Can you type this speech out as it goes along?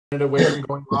away from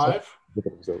going live.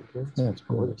 Yeah, it's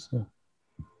gorgeous. Yeah.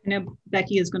 I know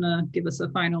Becky is going to give us a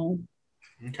final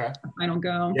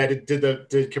go. Yeah,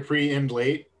 did Capri end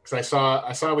late? Because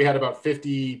I saw we had about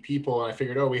 50 people, and I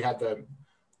figured, oh, we had the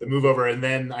move over, and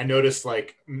then I noticed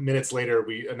like minutes later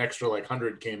an extra like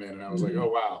 100 came in, and I was like, oh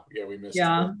wow, yeah, we missed.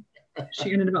 Yeah,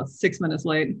 she ended about 6 minutes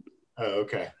late. Oh,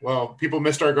 okay. Well, people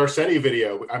missed our Garcetti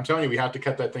video. I'm telling you, we have to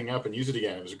cut that thing up and use it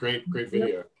again. It was a great video.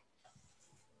 Yep.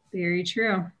 Very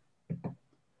true.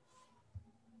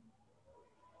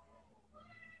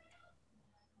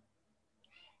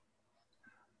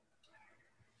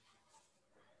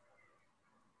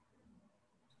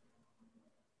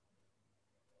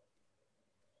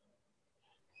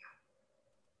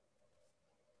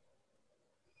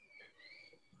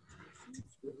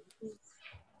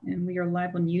 And we are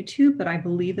live on YouTube, but I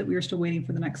believe that we are still waiting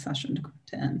for the next session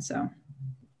to end. So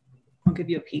I'll give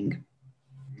you a ping.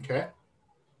 Okay.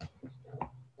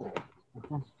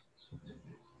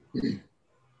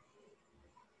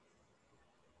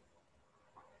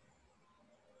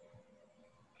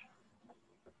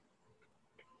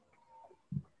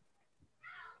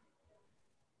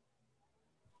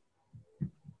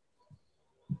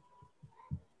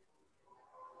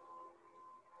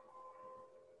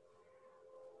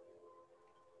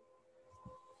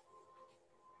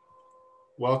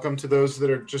 Welcome to those that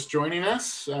are just joining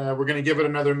us. We're going to give it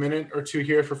another minute or two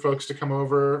here for folks to come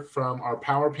over from our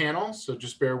power panel. So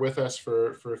just bear with us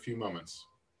for a few moments.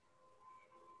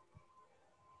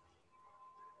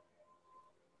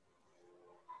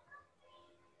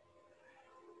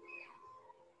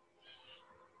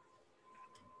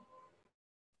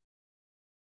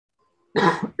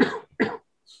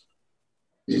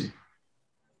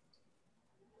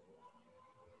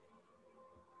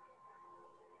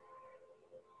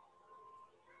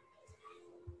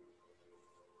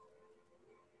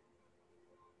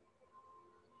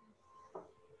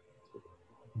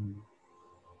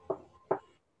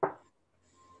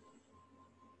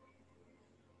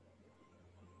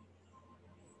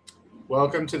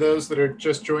 Welcome to those that are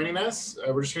just joining us.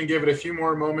 We're just going to give it a few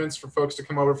more moments for folks to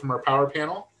come over from our power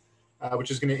panel,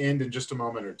 which is going to end in just a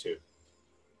moment or two.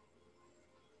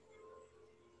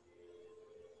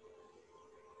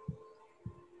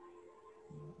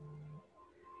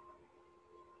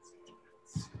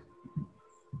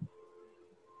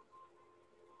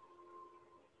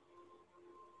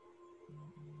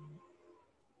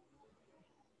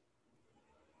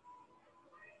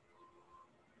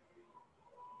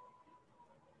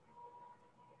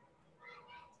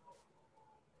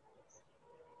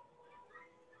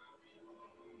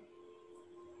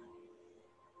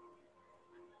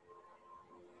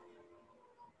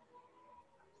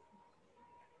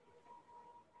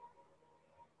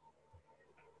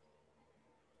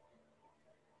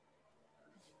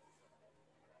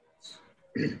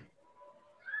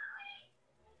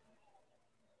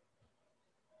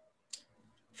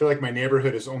 I feel like my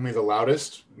neighborhood is only the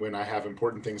loudest when I have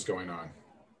important things going on.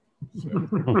 So,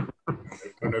 I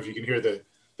don't know if you can hear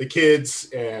the kids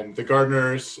and the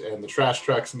gardeners and the trash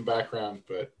trucks in the background,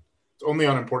 but it's only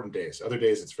on important days. Other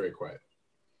days, it's very quiet.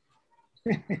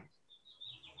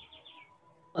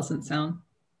 Pleasant sound.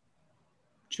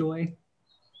 Joy.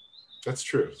 That's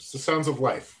true. It's the sounds of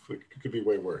life. It could be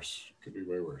way worse. It could be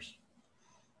way worse.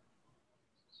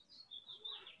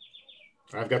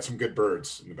 I've got some good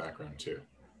birds in the background too.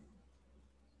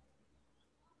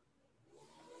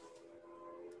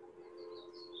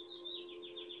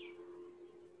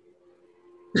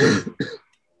 All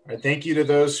right, thank you to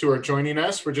those who are joining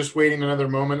us. We're just waiting another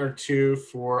moment or two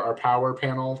for our power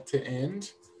panel to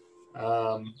end.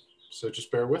 So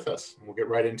just bear with us and we'll get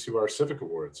right into our Civic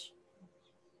Awards.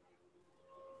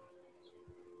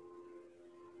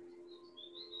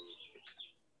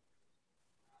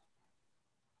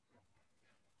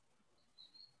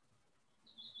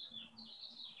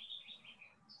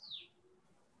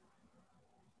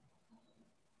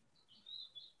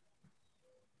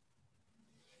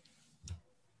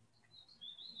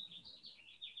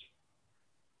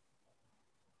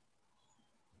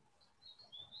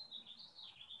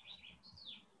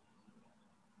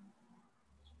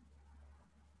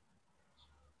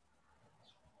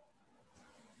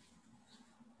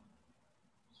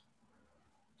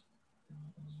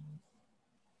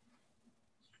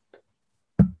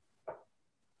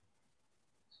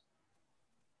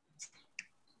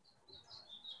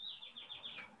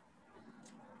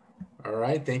 All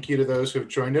right, thank you to those who have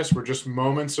joined us. We're just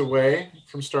moments away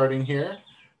from starting here.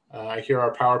 I hear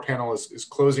our power panel is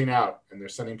closing out and they're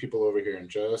sending people over here in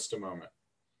just a moment.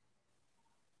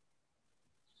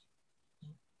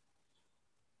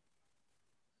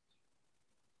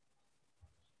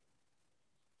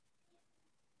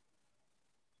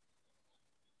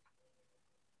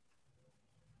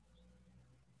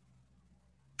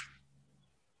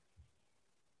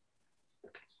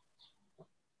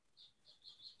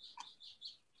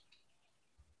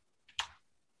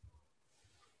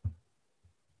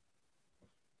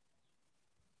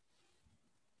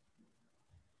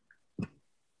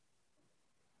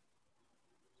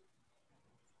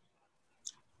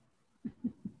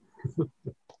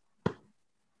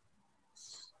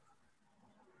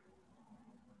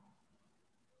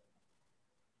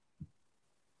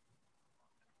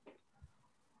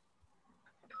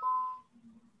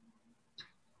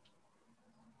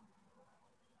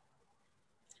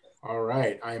 All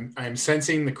right. I'm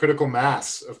sensing the critical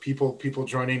mass of people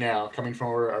joining now, coming from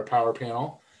our power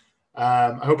panel.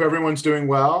 I hope everyone's doing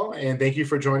well, and thank you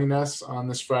for joining us on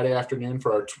this Friday afternoon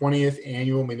for our 20th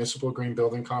annual Municipal Green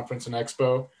Building Conference and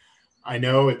Expo. I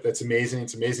know that's amazing.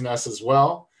 It's amazing to us as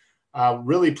well.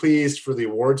 Really pleased for the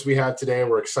awards we have today.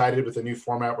 We're excited with the new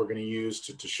format we're going to use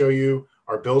to show you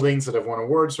our buildings that have won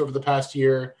awards over the past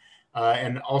year,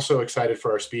 and also excited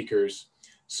for our speakers.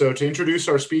 So to introduce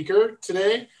our speaker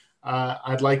today,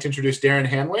 I'd like to introduce Darren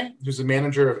Hanway, who's the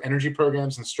Manager of Energy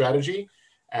Programs and Strategy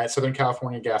at Southern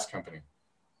California Gas Company.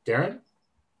 Darren?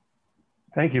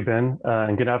 Thank you, Ben,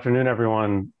 and good afternoon,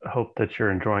 everyone. I hope that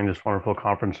you're enjoying this wonderful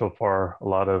conference so far. A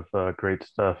lot of great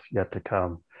stuff yet to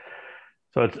come.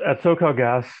 So it's at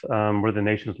SoCalGas, we're the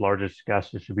nation's largest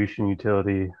gas distribution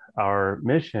utility. Our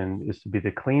mission is to be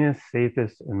the cleanest,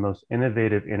 safest, and most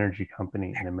innovative energy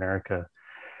company in America.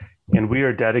 And we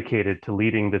are dedicated to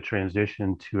leading the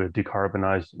transition to a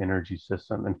decarbonized energy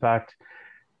system. In fact,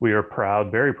 we are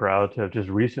proud, very proud, to have just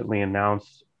recently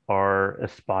announced our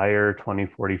Aspire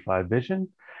 2045 vision,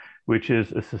 which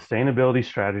is a sustainability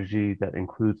strategy that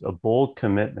includes a bold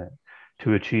commitment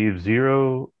to achieve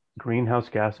zero greenhouse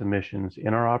gas emissions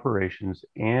in our operations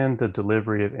and the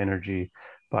delivery of energy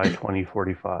by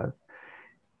 2045.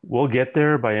 We'll get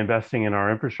there by investing in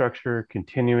our infrastructure,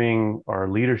 continuing our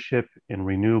leadership in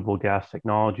renewable gas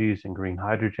technologies and green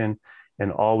hydrogen,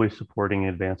 and always supporting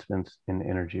advancements in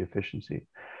energy efficiency.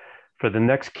 For the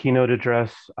next keynote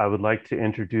address, I would like to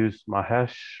introduce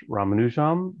Mahesh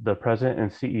Ramanujam, the President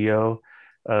and CEO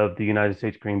of the United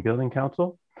States Green Building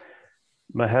Council.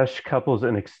 Mahesh couples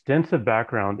an extensive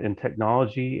background in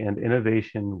technology and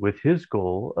innovation with his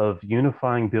goal of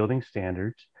unifying building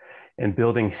standards and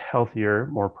building healthier,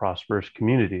 more prosperous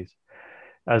communities.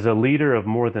 As a leader of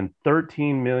more than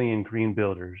 13 million green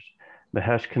builders,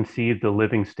 Mahesh conceived the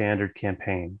Living Standard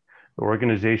campaign, the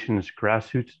organization's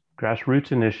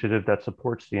grassroots initiative that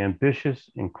supports the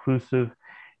ambitious, inclusive,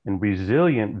 and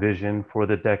resilient vision for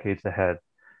the decades ahead.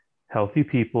 Healthy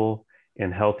people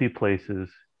in healthy places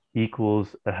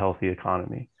equals a healthy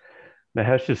economy.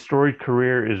 Mahesh's storied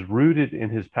career is rooted in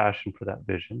his passion for that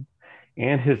vision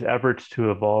and his efforts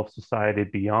to evolve society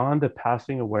beyond a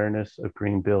passing awareness of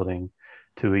green building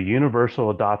to a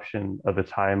universal adoption of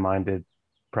its high-minded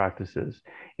practices,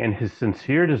 and his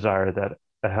sincere desire that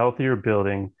a healthier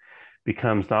building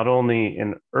becomes not only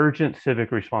an urgent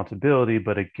civic responsibility,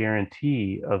 but a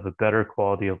guarantee of a better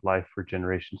quality of life for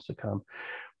generations to come.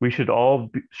 We should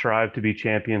all strive to be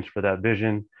champions for that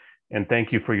vision, and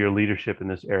thank you for your leadership in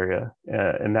this area.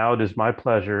 And now it is my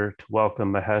pleasure to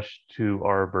welcome Mahesh to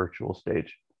our virtual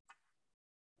stage.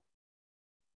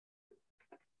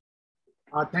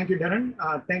 Thank you, Darren.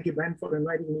 Thank you, Ben, for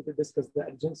inviting me to discuss the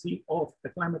urgency of the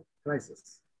climate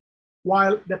crisis.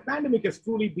 While the pandemic has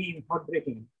truly been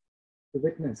heartbreaking to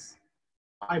witness,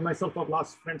 I myself have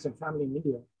lost friends and family in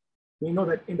India. We know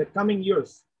that in the coming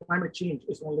years, climate change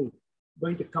is only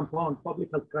going to compound public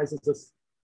health crises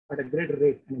at a greater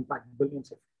rate and impact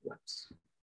billions of lives.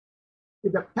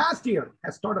 If the past year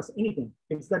has taught us anything,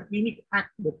 it's that we need to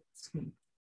act with speed,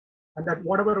 and that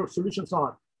whatever our solutions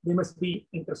are, they must be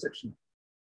intersectional.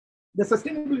 The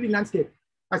sustainability landscape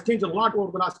has changed a lot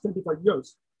over the last 25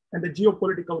 years, and the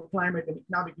geopolitical, climate, and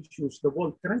economic issues the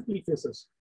world currently faces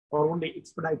are only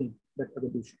expediting that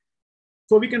evolution.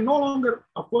 So we can no longer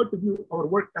afford to view our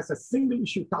work as a single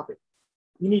issue topic.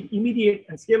 We need immediate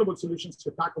and scalable solutions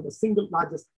to tackle the single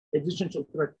largest existential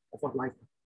threat of our lifetime.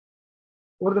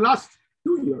 Over the last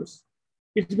 2 years,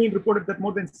 it's been reported that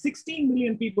more than 16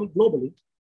 million people globally,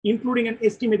 including an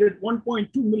estimated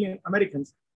 1.2 million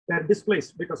Americans, were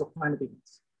displaced because of climate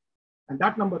events. And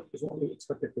that number is only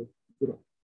expected to grow.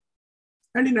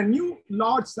 And in a new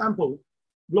large sample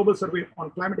global survey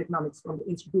on climate economics from the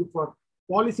Institute for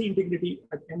Policy Integrity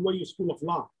at NYU School of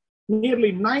Law,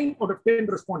 nearly 9 out of 10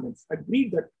 respondents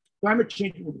agreed that climate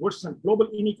change would worsen global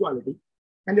inequality,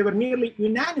 and they were nearly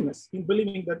unanimous in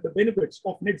believing that the benefits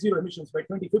of net zero emissions by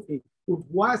 2050 would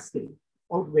vastly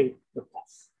outweigh the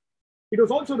costs. It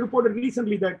was also reported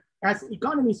recently that as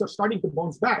economies are starting to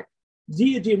bounce back,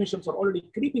 GHG emissions are already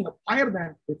creeping up higher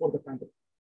than before the pandemic.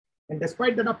 And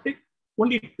despite that uptick,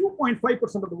 only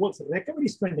 2.5% of the world's recovery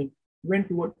spending went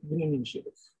toward green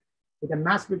initiatives, with a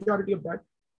mass majority of that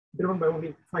driven by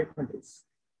only 5 countries.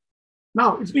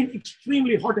 Now, it's been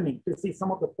extremely heartening to see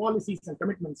some of the policies and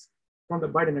commitments from the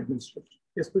Biden administration,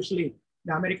 especially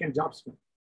the American Jobs Plan.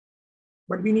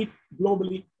 But we need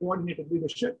globally coordinated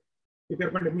leadership if we're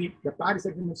going to meet the Paris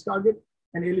Agreement's target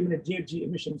and eliminate GHG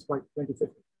emissions by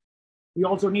 2050. We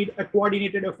also need a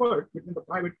coordinated effort between the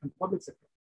private and public sector,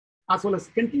 as well as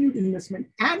continued investment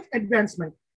and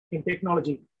advancement in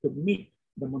technology to meet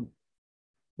the moment.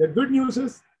 The good news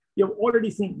is you have already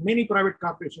seen many private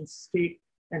corporations, state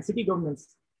and city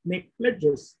governments make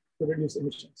pledges to reduce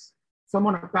emissions, some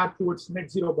on a path towards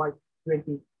net zero by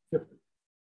 2050.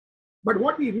 But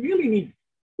what we really need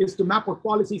is to map out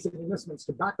policies and investments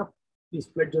to back up these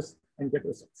pledges and get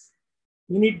results.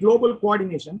 We need global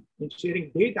coordination in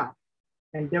sharing data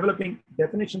and developing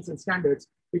definitions and standards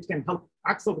which can help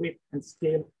accelerate and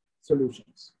scale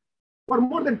solutions. For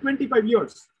more than 25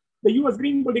 years, the US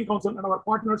Green Building Council and our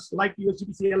partners like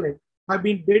USGBC LA have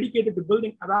been dedicated to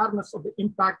building awareness of the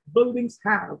impact buildings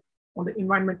have on the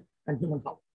environment and human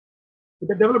health. With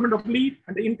the development of LEED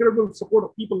and the incredible support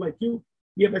of people like you,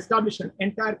 we have established an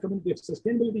entire community of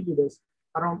sustainability leaders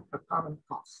around a common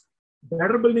cause.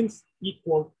 Better buildings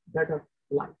equal better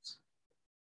lives.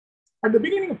 At the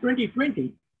beginning of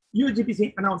 2020,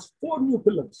 USGBC announced 4 new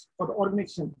pillars for the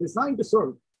organization designed to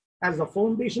serve as a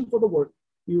foundation for the work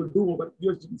we will do over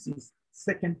USGBC's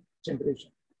second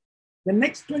generation. The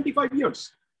next 25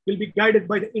 years will be guided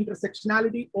by the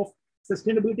intersectionality of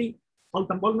sustainability, health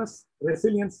and wellness,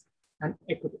 resilience, and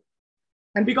equity.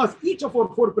 And because each of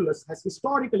our 4 pillars has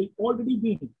historically already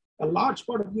been a large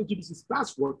part of USGBC's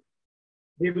past work,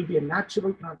 there will be a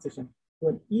natural transition to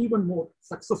an even more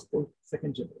successful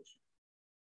second generation.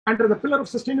 Under the pillar of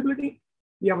sustainability,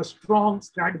 we have a strong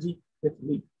strategy with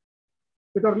LEED.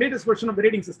 With our latest version of the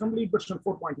rating system, LEED version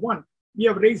 4.1, we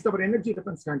have raised our energy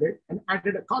reference standard and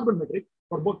added a carbon metric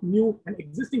for both new and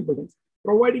existing buildings,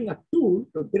 providing a tool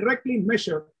to directly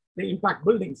measure the impact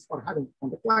buildings are having on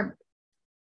the climate.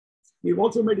 We've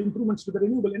also made improvements to the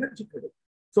renewable energy credit.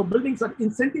 So buildings are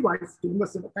incentivized to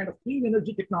invest in a kind of clean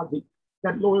energy technology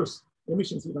that lowers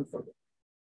emissions even further.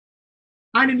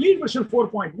 And in LEED version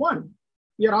 4.1,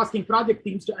 we are asking project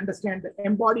teams to understand the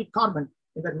embodied carbon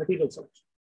in their material selection.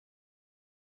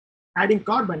 Adding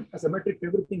carbon as a metric to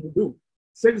everything we do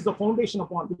sets the foundation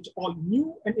upon which all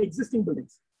new and existing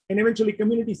buildings and eventually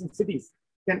communities and cities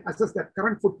can assess their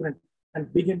current footprint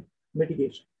and begin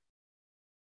mitigation.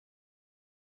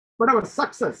 But our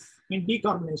success in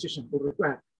decarbonization will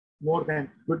require more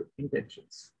than good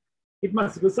intentions. It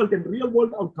must result in real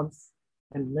world outcomes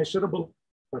and measurable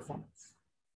performance.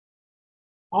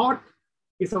 Art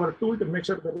is our tool to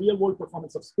measure the real world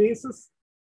performance of spaces,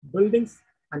 buildings,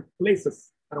 and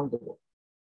places around the world.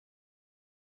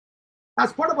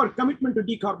 As part of our commitment to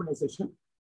decarbonization,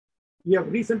 we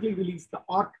have recently released the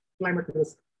ARC Climate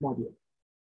Risk Module.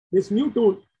 This new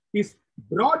tool is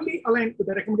broadly aligned with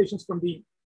the recommendations from the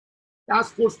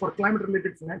Task Force for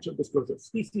Climate-Related Financial Disclosures,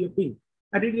 TCFD,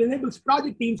 and it enables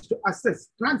project teams to assess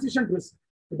transition risk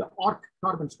with the ARC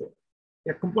Carbon Score,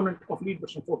 a component of LEED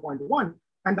version 4.1,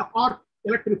 and the ARC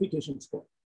Electrification Score.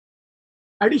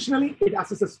 Additionally, it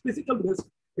assesses physical risk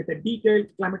with a detailed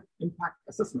climate impact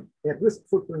assessment, a risk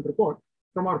footprint report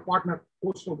from our partner,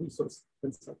 Coastal Resource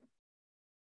Consulting.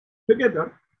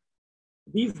 Together,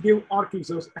 these give ARC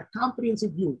users a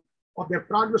comprehensive view of their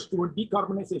progress toward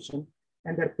decarbonization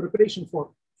and their preparation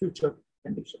for future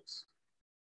conditions.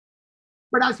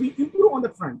 But as we improve on the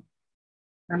front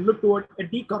and look toward a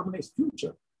decarbonized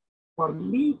future, for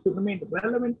LEED to remain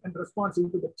relevant and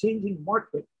responsive to the changing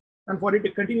market, and for it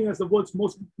to continue as the world's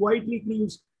most widely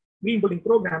used green building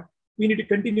program, we need to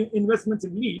continue investments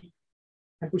in LEED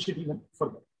and push it even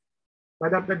further.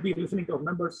 Whether that be listening to our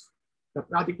members, the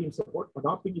project team support,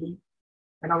 adopting LEED,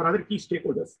 and our other key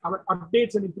stakeholders, our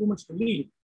updates and improvements to LEED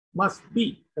must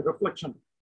be a reflection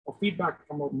of feedback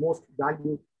from our most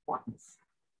valued partners.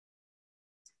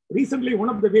 Recently, one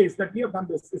of the ways that we have done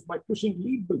this is by pushing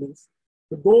LEED buildings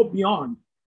to go beyond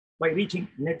by reaching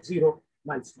net zero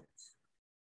milestones.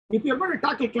 If we are going to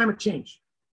tackle climate change,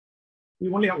 we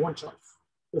only have one choice: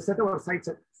 to set our sights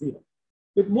at zero.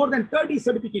 With more than 30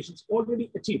 certifications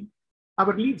already achieved,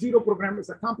 our LEED Zero program is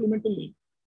a complementary LEED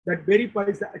that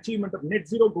verifies the achievement of net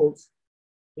zero goals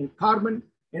in carbon,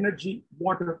 energy,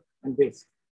 water, and waste.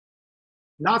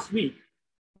 Last week,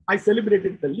 I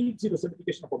celebrated the LEED Zero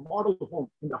certification of a model home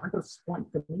in the Hunters Point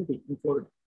community in Florida.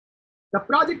 The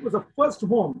project was the first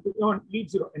home to earn LEED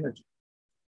Zero energy.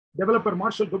 Developer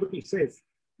Marshall Gobetti says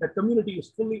the community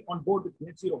is fully on board with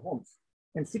net zero homes,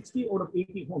 and 60 out of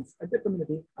 80 homes at the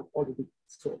community have already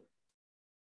sold.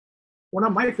 One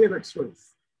of my favorite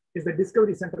stories is the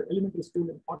Discovery Center Elementary School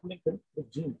in Arlington,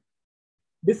 Virginia.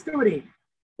 Discovery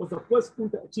was the first school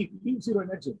to achieve LEED Zero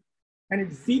energy, and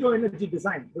its zero energy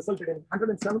design resulted in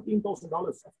 $117,000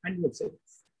 of annual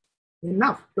savings,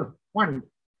 enough to fund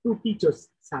 2 teachers'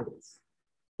 salaries.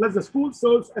 Plus, the school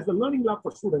serves as the learning lab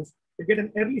for students to get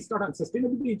an early start on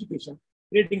sustainability education,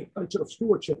 creating a culture of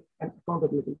stewardship and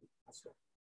accountability as well.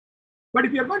 But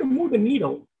if you're going to move the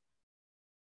needle,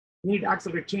 We need to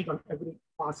accelerate change on every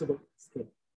possible scale.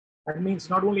 That means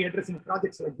not only addressing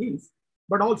projects like these,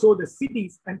 but also the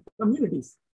cities and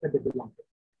communities that they belong to.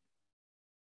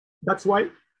 That's why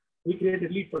we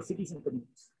created LEAD for cities and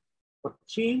communities, for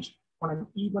change on an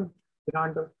even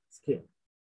grander scale.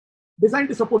 Designed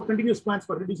to support continuous plans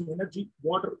for reducing energy,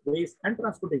 water, waste, and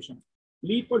transportation,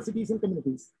 LEAD for cities and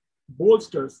communities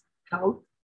bolsters health,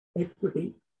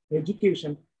 equity,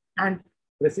 education, and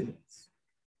resilience.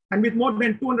 And with more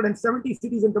than 270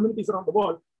 cities and communities around the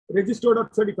world registered or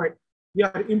certified, we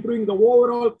are improving the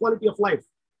overall quality of life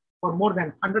for more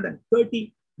than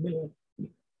 130 million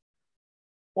people.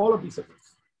 All of these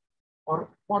efforts are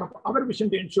part of our mission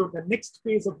to ensure the next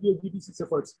phase of UGBC's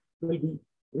efforts will be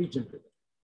regenerated.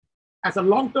 As a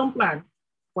long-term plan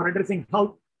for addressing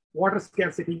health, water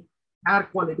scarcity, air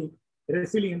quality,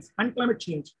 resilience, and climate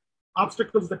change,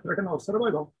 obstacles that threaten our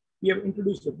survival, we have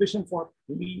introduced a vision for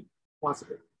LEED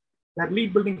Positive, where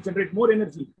LEED buildings generate more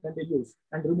energy than they use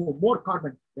and remove more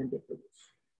carbon than they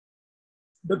produce.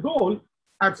 The goal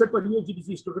I've set for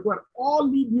UGBC is to require all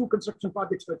LEED new construction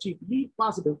projects to achieve LEED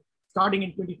Positive starting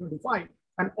in 2025,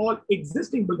 and all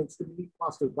existing buildings to be LEED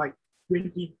Positive by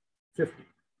 2050.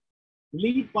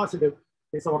 LEED Positive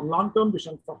is our long-term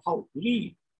vision for how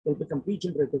LEED will become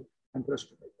regenerative and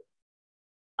restorative.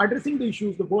 Addressing the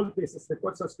issues the world faces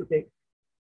requires us to take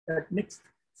that next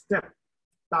step,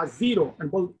 task zero, and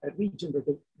build a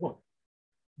regenerative world.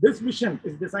 This vision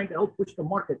is designed to help push the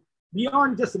market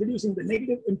beyond just reducing the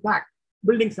negative impact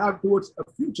buildings have towards a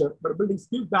future, but buildings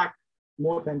give back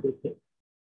more than they take,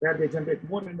 where they generate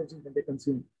more energy than they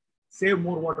consume, save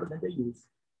more water than they use,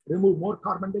 remove more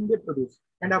carbon than they produce,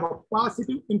 and have a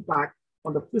positive impact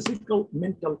on the physical,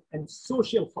 mental, and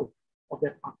social health of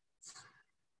their occupants.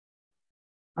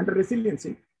 Under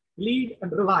resiliency, LEED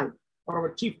and RELY are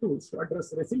our chief tools to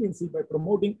address resiliency by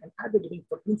promoting and advocating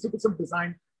for principles of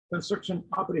design, construction,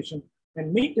 operation,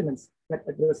 and maintenance that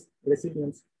address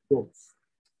resilience goals.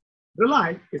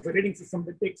 RELY is a rating system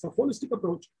that takes a holistic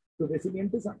approach to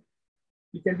resilient design.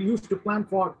 It can be used to plan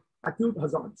for acute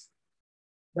hazards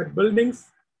that buildings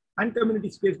and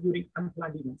communities face during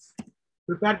unplanned events,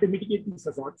 prepare to mitigate these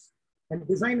hazards, and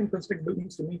design and construct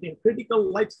buildings to maintain critical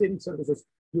life-saving services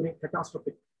during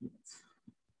catastrophic events.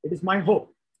 It is my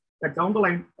hope that down the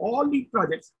line, all LEED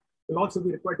projects will also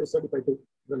be required to certify to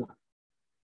RELY.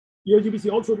 UGBC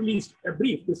also released a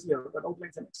brief this year that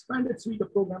outlines an expanded suite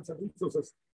of programs and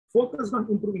resources focused on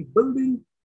improving building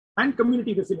and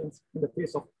community resilience in the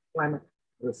face of climate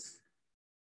risks.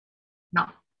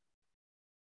 Now,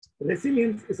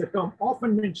 resilience is a term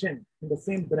often mentioned in the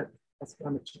same breath as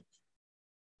climate change.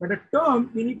 But a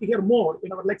term we need to hear more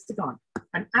in our lexicon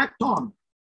and act on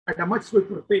at a much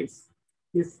swifter pace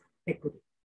is equity.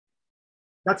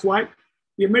 That's why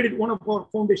we have made it one of our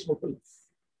foundational pillars.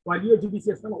 While UGBC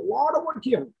has done a lot of work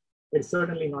here, it's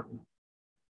certainly not enough.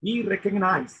 We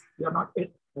recognize we are not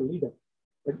yet a leader,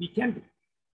 but we can be.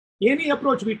 Any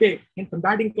approach we take in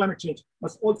combating climate change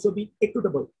must also be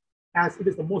equitable, as it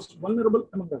is the most vulnerable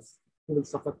among us who will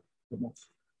suffer the most.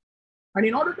 And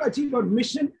in order to achieve our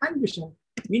mission and vision,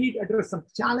 we need to address some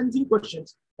challenging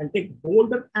questions and take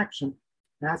bolder action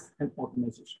as an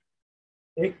organization.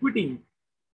 Equity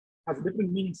has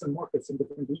different meanings and markets in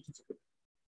different regions of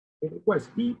it. It requires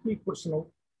deeply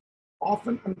personal,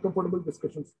 often uncomfortable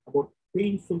discussions about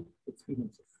painful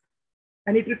experiences.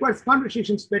 And it requires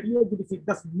conversations where UGBC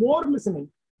does more listening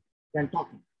than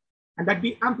talking, and that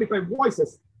we amplify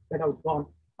voices that have gone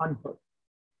unheard.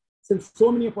 Since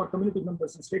so many of our community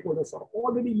members and stakeholders are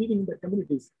already living in their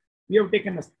communities, we have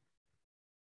taken a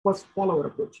first follower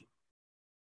approach.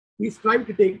 We strive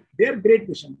to take their great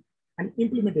vision and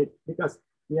implement it because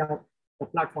we are the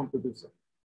platform to do so.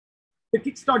 To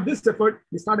kickstart this effort,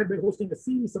 we started by hosting a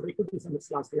series of equity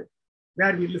summits last year,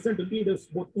 where we listened to leaders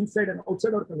both inside and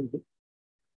outside our community.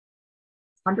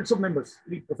 Hundreds of members,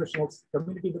 lead professionals,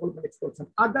 community development experts, and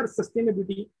other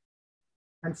sustainability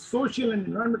and social and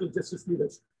environmental justice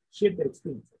leaders shared their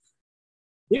experiences.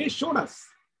 They showed us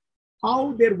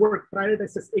how their work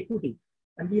prioritizes equity,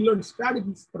 and we learned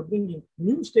strategies for bringing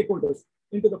new stakeholders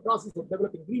into the process of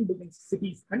developing green buildings,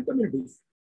 cities, and communities,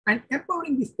 and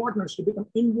empowering these partners to become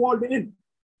involved in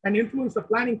and influence the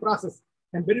planning process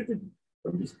and benefit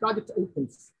from these project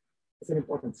outcomes is an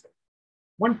important step.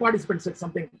 One participant said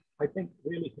something I think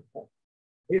really hit home.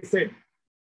 They said,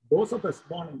 those of us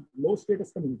born in low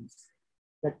status communities,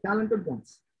 the talented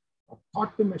ones, are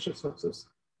taught to measure success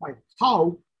by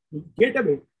how we get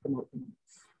away from our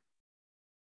communities.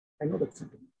 I know that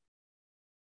sentiment.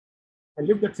 I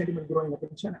lived that sentiment growing up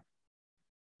in China.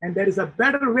 And there is a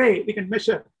better way we can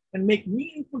measure and make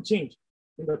meaningful change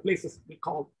in the places we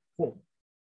call home.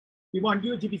 We want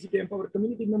USGBC to empower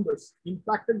community members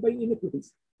impacted by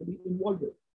inequities to be involved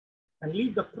with and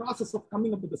lead the process of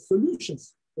coming up with the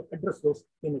solutions to address those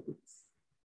inequities.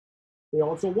 They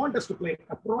also want us to play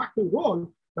a proactive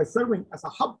role by serving as a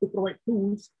hub to provide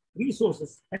tools,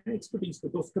 resources, and expertise to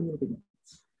those community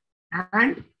members.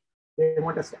 And they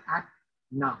want us to act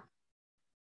now.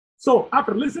 So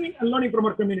after listening and learning from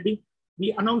our community,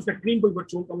 we announced at Greenville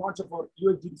Virtual the launch of our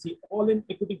USGBC All-in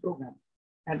Equity Program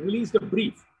and released a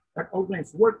brief that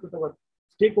outlines work with our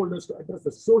stakeholders to address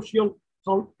the social,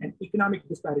 health, and economic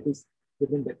disparities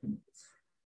within their communities.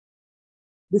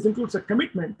 This includes a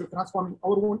commitment to transforming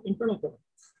our own internal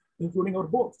governance, including our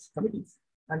boards, committees,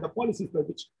 and the policies by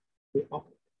which they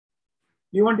operate.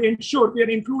 We want to ensure we are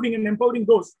including and empowering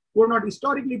those who are not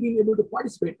historically being able to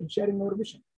participate in sharing our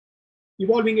vision.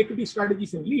 Evolving equity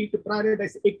strategies in LEAD to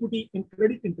prioritize equity in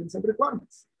credit intents and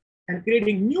requirements, and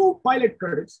creating new pilot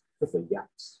credits to fill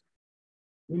gaps.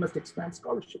 We must expand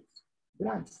scholarships,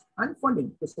 grants, and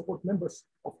funding to support members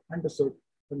of underserved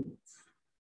communities.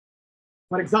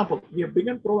 For example, we have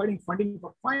begun providing funding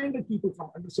for 500 people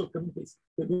from underserved communities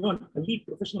to earn a LEAD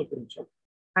professional credential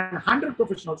and 100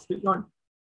 professionals to earn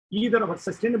either our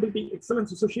Sustainability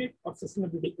Excellence Associate or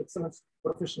Sustainability Excellence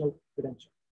Professional credential.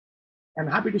 I'm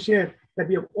happy to share that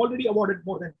we have already awarded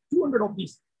more than 200 of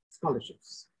these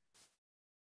scholarships.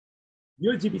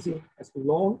 USGBC has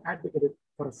long advocated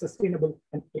for a sustainable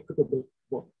and equitable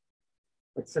world.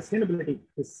 But sustainability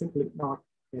is simply not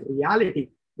a reality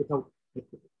without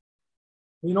equity.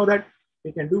 We know that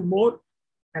we can do more,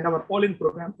 and our all-in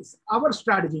program is our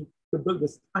strategy to build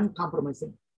this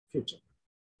uncompromising future.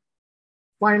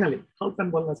 Finally, health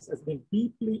and wellness has been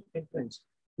deeply entrenched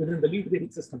within the LEAD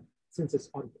grading system since its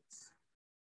origins.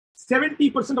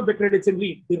 70% of the credits in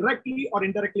LEAD directly or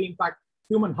indirectly impact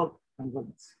human health and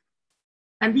wellness.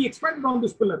 And we expanded on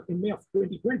this pillar in May of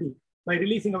 2020 by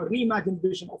releasing our reimagined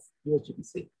vision of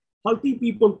USGBC. Healthy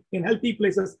people in healthy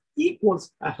places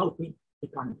equals a healthy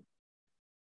economy.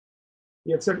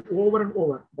 We have said over and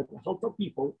over that the health of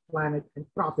people, planet, and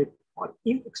profit are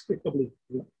inextricably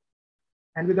linked.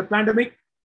 And with the pandemic,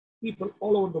 people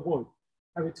all over the world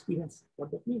have experienced what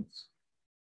that means.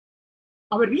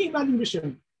 Our reimagined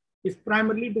vision is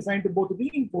primarily designed to both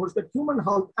reinforce that human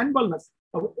health and wellness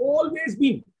have always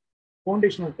been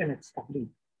foundational tenets of LEAD,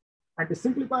 and to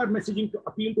simplify our messaging to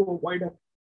appeal to a wider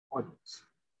audience.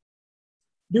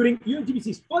 During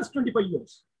USGBC's first 25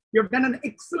 years, we have done an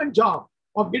excellent job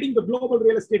of getting the global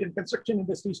real estate and construction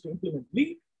industries to implement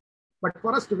LEAD. But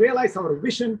for us to realize our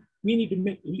vision, we need to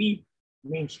make LEAD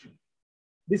mainstream.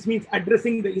 This means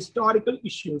addressing the historical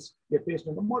issues we have faced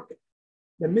in the market.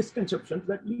 The misconceptions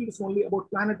that LEAD is only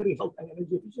about planetary health and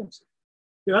energy efficiency.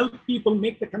 To help people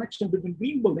make the connection between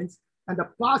green buildings and the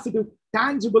positive,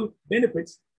 tangible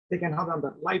benefits they can have on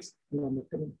their lives and on their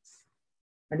communities.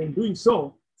 And in doing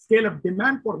so, scale up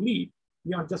demand for LEAD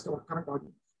beyond just our current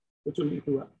audience, which will lead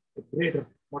to a greater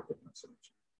market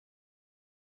transformation.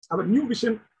 Our new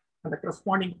vision and the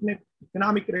corresponding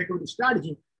economic recovery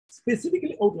strategy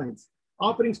specifically outlines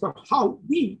offerings for how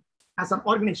we as an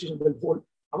organization will hold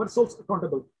ourselves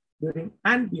accountable during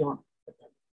and beyond the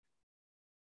pandemic.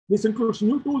 This includes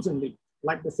new tools in LEAD,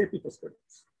 like the safety first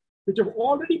credits, which have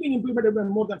already been implemented in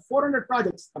more than 400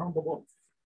 projects around the world,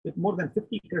 with more than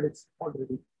 50 credits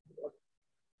already.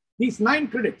 These 9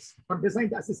 credits are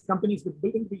designed to assist companies with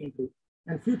building reentry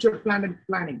and future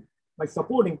planning by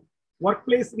supporting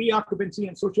workplace reoccupancy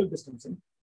and social distancing,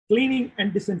 cleaning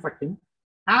and disinfecting,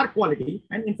 air quality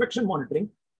and infection monitoring,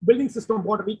 building system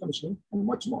water recommissioning, and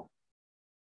much more.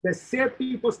 The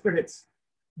safety first credits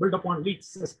build upon LEAD's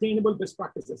sustainable best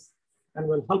practices and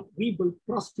will help rebuild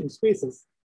trust in spaces,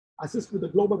 assist with the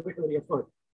global recovery effort,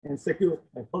 and secure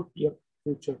a healthier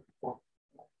future for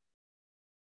all.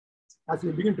 As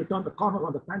we begin to turn the corner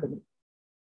on the pandemic,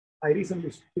 I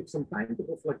recently took some time to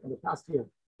reflect on the past year,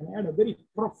 and I had a very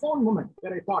profound moment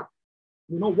where I thought,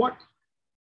 you know what?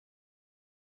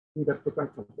 We were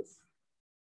prepared for this.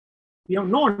 We have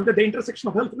known that the intersection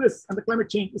of health risks and the climate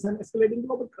change is an escalating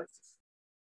global crisis.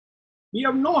 We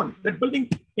have known that building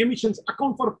emissions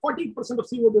account for 40% of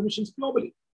CO2 emissions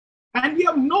globally. And we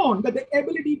have known that the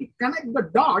ability to connect the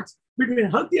dots between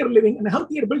healthier living and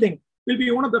healthier building will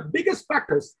be one of the biggest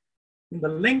factors in the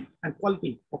length and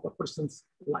quality of a person's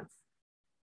life.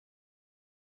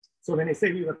 So when I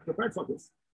say we were prepared for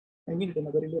this, I mean it in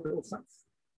a very literal sense.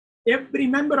 Every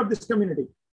member of this community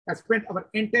has spent our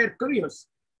entire careers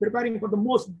preparing for the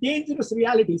most dangerous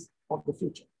realities of the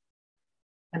future.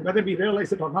 And whether we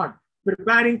realize it or not,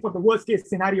 preparing for the worst case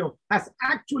scenario has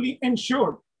actually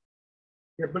ensured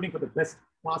we are building for the best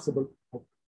possible outcome.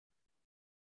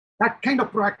 That kind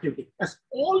of proactivity has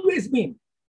always been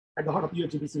at the heart of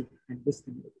ULGBC and this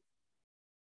community.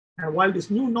 And while this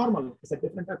new normal is a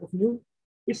different type of new,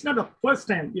 it's not the first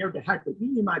time we have had to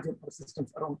reimagine our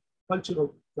systems around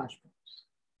cultural flashpoints.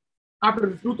 After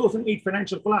the 2008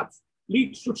 financial collapse,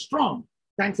 LEAD stood strong,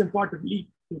 thanks in part to LEAD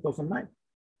 2009.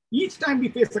 Each time we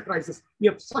face a crisis, we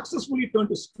have successfully turned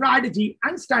to strategy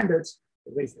and standards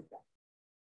to raise the gap.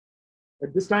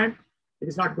 But this time, it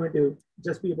is not going to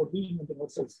just be about reinventing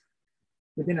ourselves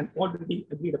within an already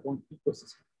agreed upon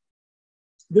ecosystem.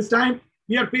 This time,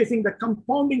 we are facing the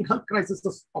compounding health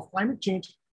crises of climate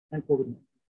change and COVID-19.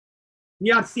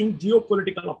 We are seeing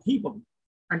geopolitical upheaval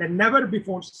and a never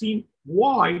before seen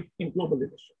void in global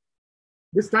leadership.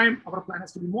 This time, our plan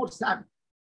has to be more savvy.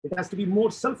 It has to be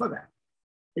more self-aware.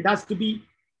 It has to be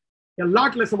a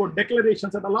lot less about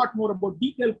declarations and a lot more about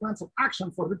detailed plans of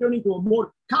action for returning to a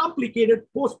more complicated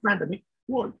post-pandemic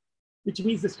world, which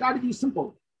means the strategy is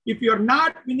simple. If you are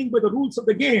not winning by the rules of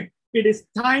the game, it is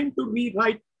time to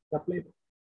rewrite the playbook.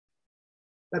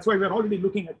 That's why we're already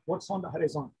looking at what's on the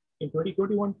horizon in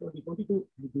 2021, 2022,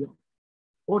 and beyond.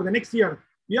 Over the next year,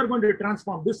 we are going to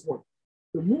transform this world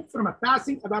to move from a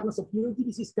passing awareness of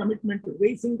ULGBC's commitment to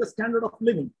raising the standard of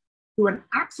living to an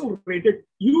accelerated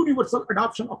universal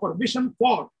adoption of our vision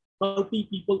for healthy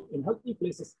people in healthy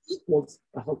places equals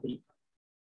a healthy economy.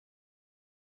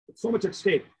 With so much at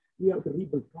stake, we have to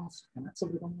rebuild trust and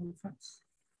accelerate on our fronts,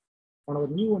 on our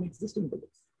new and existing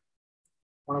buildings,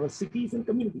 on our cities and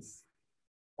communities,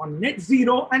 on net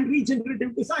zero and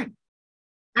regenerative design.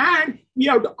 And we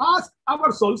have to ask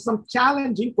ourselves some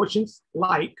challenging questions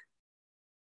like,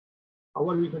 how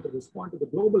are we going to respond to the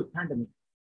global pandemic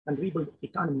and rebuild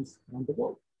economies around the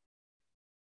world?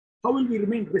 How will we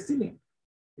remain resilient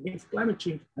against climate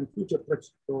change and future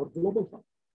threats to our global health?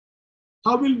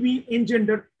 How will we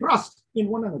engender trust in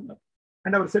one another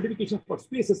and our certification for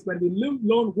spaces where we live,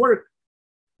 learn, work,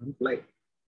 and play?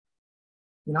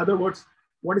 In other words,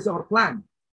 what is our plan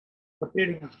for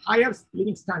creating a higher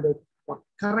living standard for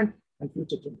current and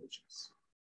future generations?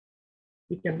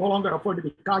 We can no longer afford to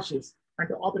be cautious and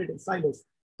to operate in silos,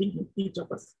 thinking each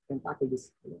of us can tackle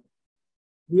this alone.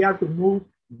 We have to move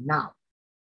now.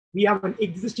 We have an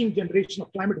existing generation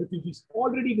of climate refugees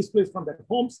already displaced from their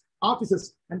homes,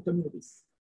 offices, and communities,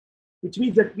 which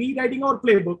means that rewriting our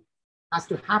playbook has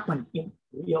to happen in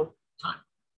real time.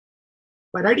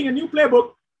 By writing a new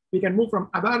playbook, we can move from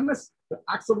awareness to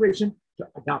acceleration to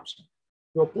adoption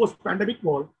to a post-pandemic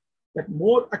world that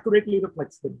more accurately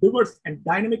reflects the diverse and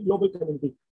dynamic global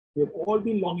community we have all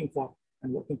been longing for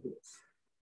and working towards.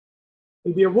 It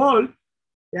will be a world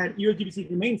where ULGBC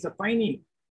remains a pioneer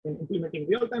in implementing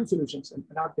real-time solutions and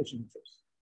adaptation measures,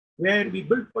 where we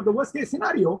build for the worst-case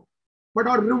scenario, but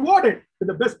are rewarded with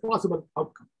the best possible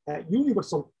outcome, a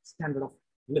universal standard of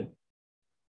living.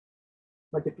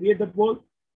 But to create that world,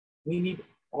 we need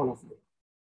all of you.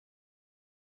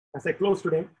 As I close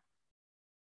today,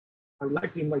 I would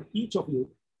like to invite each of you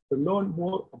to learn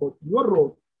more about your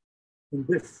role in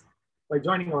this by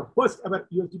joining our first ever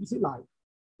ULGBC Live,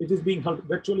 which is being held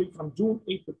virtually from June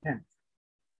 8th to 10th.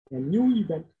 A new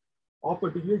event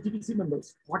offered to ULGBC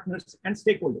members, partners, and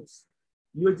stakeholders.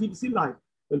 ULGBC Live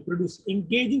will produce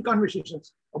engaging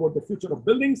conversations about the future of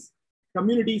buildings,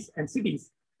 communities, and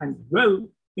cities, and well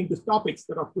into topics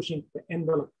that are pushing the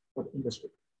envelope for the industry.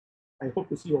 I hope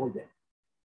to see you all there.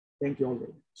 Thank you all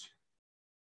very much.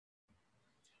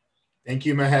 Thank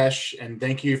you, Mahesh, and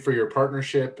thank you for your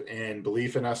partnership and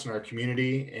belief in us and our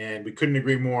community. And we couldn't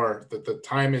agree more that the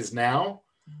time is now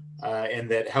and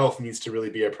that health needs to really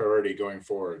be a priority going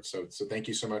forward. So thank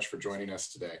you so much for joining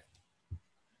us today.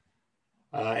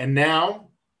 And now,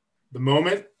 the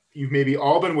moment you've maybe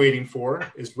all been waiting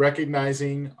for is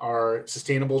recognizing our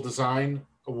Sustainable Design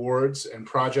Awards and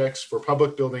projects for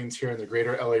public buildings here in the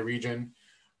greater LA region.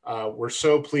 We're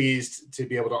so pleased to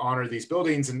be able to honor these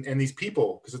buildings and these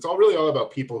people, because it's really all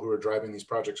about people who are driving these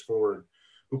projects forward,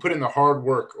 who put in the hard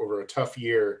work over a tough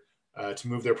year to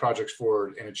move their projects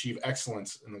forward and achieve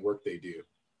excellence in the work they do.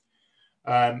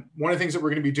 One of the things that we're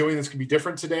going to be doing that's going to be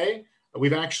different today,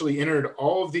 we've actually entered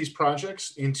all of these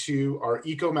projects into our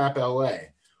EcoMap LA.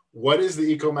 What is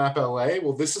the EcoMap LA?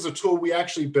 Well, this is a tool we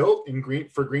actually built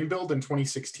for Greenbuild in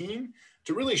 2016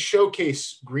 to really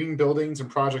showcase green buildings and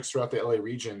projects throughout the LA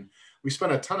region. We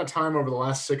spent a ton of time over the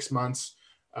last 6 months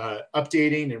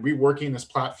updating and reworking this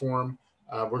platform.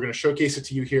 We're going to showcase it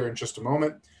to you here in just a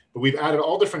moment, but we've added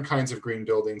all different kinds of green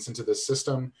buildings into this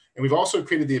system. And we've also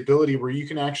created the ability where you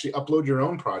can actually upload your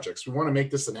own projects. We want to make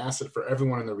this an asset for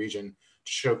everyone in the region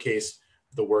to showcase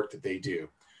the work that they do.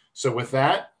 So with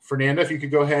that, Fernanda, if you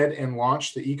could go ahead and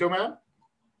launch the EcoMap.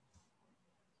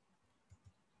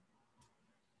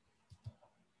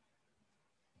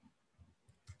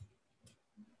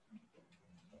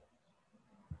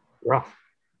 Rough.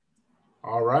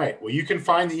 All right. Well, you can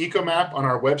find the eco map on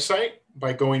our website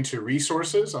by going to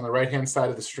resources on the right-hand side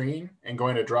of the screen and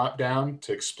going to drop down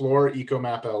to explore eco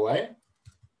map LA.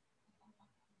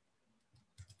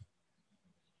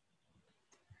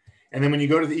 And then when you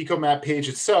go to the eco map page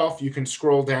itself, you can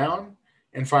scroll down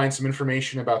and find some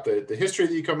information about the history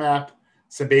of the eco map,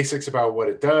 some basics about what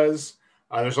it does.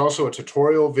 There's also a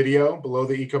tutorial video below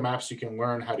the eco map so you can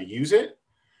learn how to use it.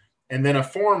 And then a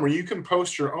form where you can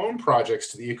post your own projects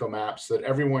to the eco map so that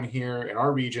everyone here in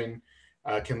our region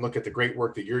can look at the great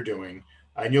work that you're doing.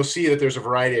 And you'll see that there's a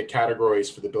variety of categories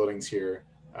for the buildings here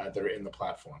that are in the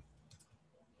platform.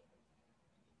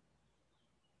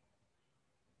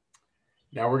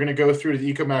 Now we're going to go through the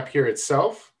eco map here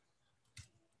itself.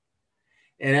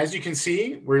 And as you can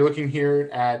see, we're looking here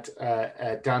at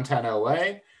downtown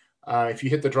LA. If you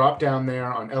hit the drop down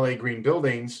there on LA Green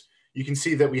Buildings, you can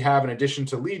see that we have, in addition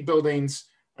to LEED buildings,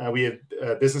 we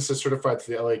have businesses certified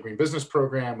through the LA Green Business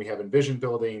Program. We have Envision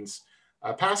buildings,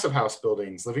 Passive House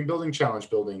buildings, Living Building Challenge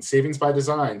buildings, Savings by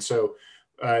Design. So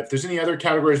if there's any other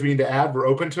categories we need to add, we're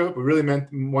open to it. We really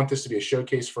want this to be a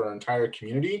showcase for our entire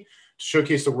community, to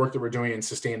showcase the work that we're doing in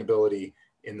sustainability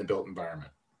in the built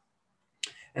environment.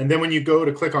 And then when you go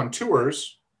to click on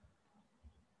tours,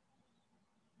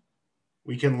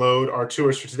 we can load our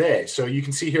tours for today. So you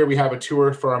can see here we have a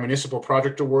tour for our municipal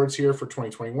project awards here for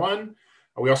 2021.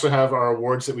 We also have our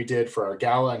awards that we did for our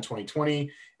gala in 2020.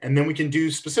 And then we can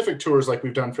do specific tours like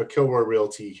we've done for Kilroy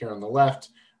Realty here on the left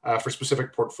for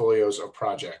specific portfolios of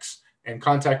projects. And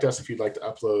contact us if you'd like to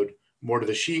upload more to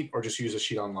the sheet or just use a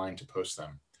sheet online to post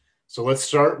them. So let's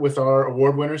start with our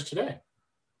award winners today.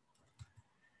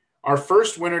 Our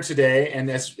first winner today, and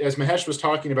as Mahesh was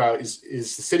talking about, is the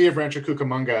city of Rancho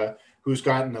Cucamonga, who's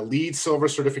gotten a LEED Silver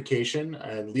certification,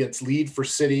 and it's LEED for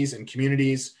cities and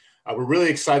communities. We're really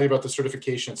excited about the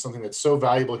certification. It's something that's so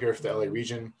valuable here for the LA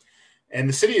region. And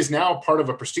the city is now part of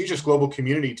a prestigious global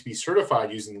community to be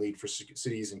certified using LEED for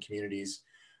cities and communities.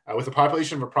 With a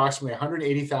population of approximately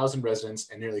 180,000 residents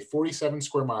and nearly 47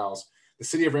 square miles, the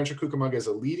city of Rancho Cucamonga is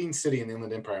a leading city in the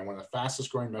Inland Empire and one of the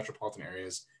fastest growing metropolitan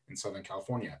areas in Southern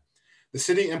California. The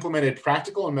city implemented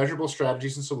practical and measurable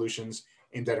strategies and solutions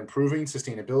aimed at improving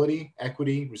sustainability,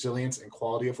 equity, resilience, and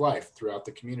quality of life throughout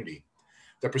the community.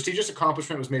 The prestigious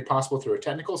accomplishment was made possible through a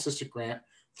technical assistance grant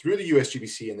through the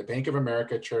USGBC and the Bank of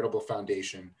America Charitable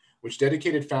Foundation, which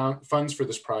dedicated funds for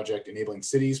this project, enabling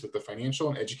cities with the financial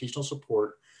and educational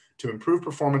support to improve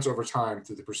performance over time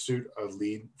through the pursuit of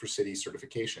LEED for Cities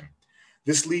certification.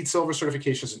 This LEED Silver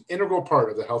certification is an integral part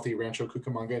of the Healthy Rancho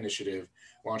Cucamonga initiative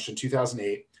launched in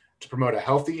 2008 to promote a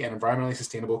healthy and environmentally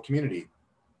sustainable community.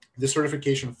 This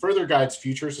certification further guides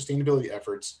future sustainability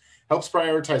efforts, helps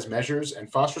prioritize measures,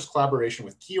 and fosters collaboration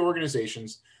with key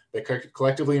organizations that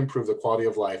collectively improve the quality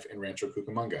of life in Rancho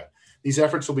Cucamonga. These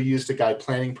efforts will be used to guide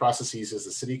planning processes as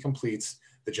the city completes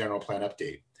the general plan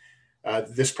update.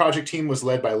 This project team was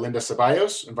led by Linda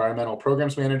Ceballos, Environmental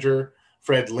Programs Manager,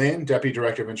 Fred Lynn, Deputy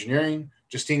Director of Engineering,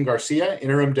 Justine Garcia,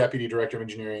 Interim Deputy Director of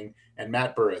Engineering, and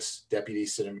Matt Burris, Deputy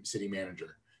City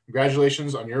Manager.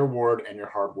 Congratulations on your award and your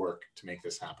hard work to make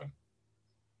this happen.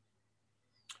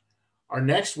 Our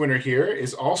next winner here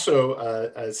is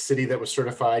also a city that was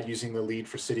certified using the LEED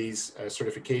for Cities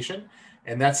certification,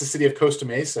 and that's the city of Costa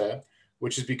Mesa,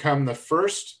 which has become the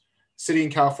first city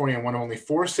in California and one of only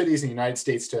 4 cities in the United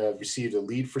States to have received a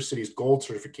LEED for Cities Gold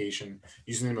certification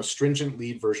using the most stringent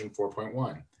LEED version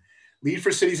 4.1. LEED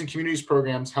for Cities and Communities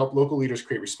programs help local leaders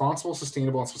create responsible,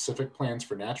 sustainable, and specific plans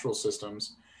for natural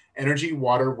systems, energy,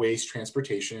 water, waste,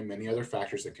 transportation, and many other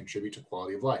factors that contribute to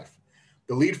quality of life.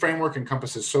 The LEED framework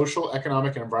encompasses social,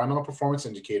 economic, and environmental performance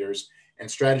indicators and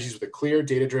strategies with a clear,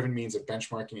 data-driven means of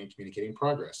benchmarking and communicating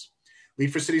progress.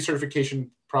 LEED for City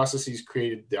certification processes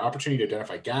created the opportunity to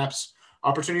identify gaps,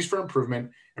 opportunities for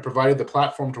improvement, and provided the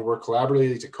platform to work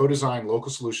collaboratively to co-design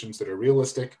local solutions that are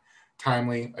realistic,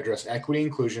 timely, address equity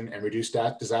inclusion, and reduce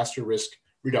disaster risk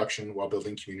reduction while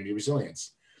building community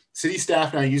resilience. City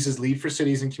staff now uses LEED for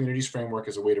Cities and Communities framework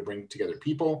as a way to bring together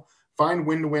people, find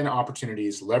win-win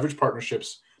opportunities, leverage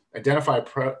partnerships, identify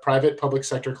private-public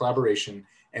sector collaboration,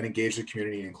 and engage the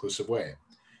community in an inclusive way.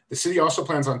 The city also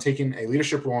plans on taking a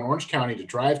leadership role in Orange County to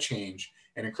drive change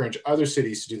and encourage other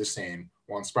cities to do the same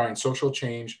while inspiring social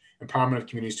change, empowerment of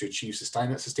communities to achieve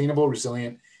sustainable,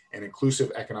 resilient, and inclusive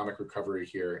economic recovery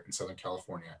here in Southern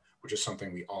California, which is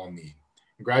something we all need.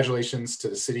 Congratulations to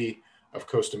the city of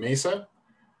Costa Mesa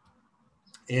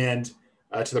and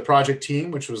to the project team,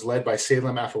 which was led by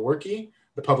Salem Afewerki,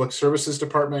 the Public Services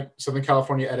Department, Southern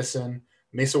California Edison,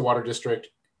 Mesa Water District,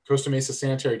 Costa Mesa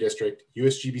Sanitary District,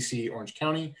 USGBC Orange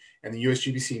County, and the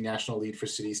USGBC National LEED for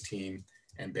Cities team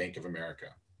and Bank of America.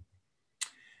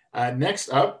 Next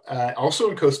up, also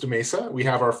in Costa Mesa, we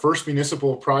have our first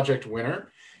municipal project winner,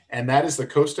 and that is the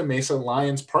Costa Mesa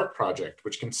Lions Park project,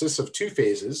 which consists of two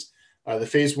phases. The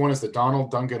phase one is the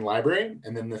Donald Dungan Library,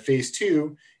 and then the phase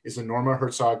two is the Norma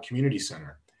Herzog Community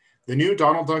Center. The new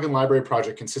Donald Dungan Library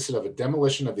project consisted of a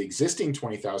demolition of the existing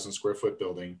 20,000 square foot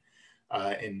building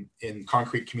in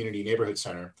Concrete Community Neighborhood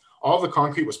Center. All of the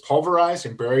concrete was pulverized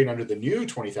and buried under the new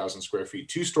 20,000 square feet,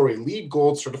 two-story LEED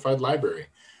Gold certified library.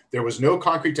 There was no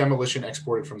concrete demolition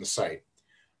exported from the site.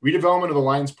 Redevelopment of the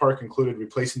Lions Park included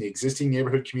replacing the existing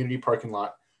neighborhood community parking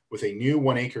lot with a new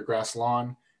 1-acre grass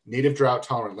lawn, native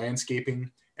drought-tolerant landscaping,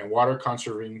 and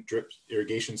water-conserving drip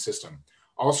irrigation system.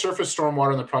 All surface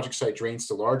stormwater on the project site drains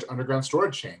to large underground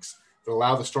storage tanks that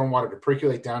allow the stormwater to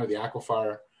percolate down to the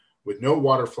aquifer with no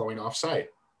water flowing off-site.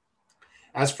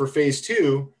 As for phase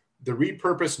two, the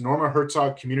repurposed Norma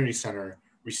Herzog Community Center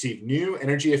received new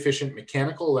energy-efficient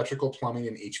mechanical, electrical, plumbing,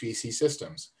 and HVAC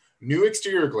systems, new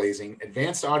exterior glazing,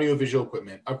 advanced audio-visual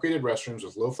equipment, upgraded restrooms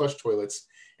with low-flush toilets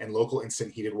and local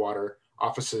instant heated water,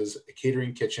 offices, a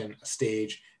catering kitchen, a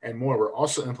stage, and more were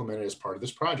also implemented as part of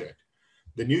this project.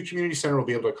 The new community center will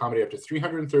be able to accommodate up to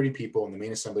 330 people in the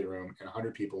main assembly room and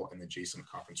 100 people in the adjacent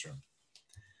conference room.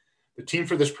 The team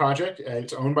for this project,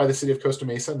 it's owned by the City of Costa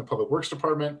Mesa and the Public Works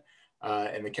Department,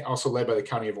 and also led by the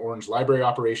County of Orange Library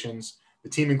Operations. The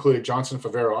team included Johnson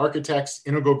Favero Architects,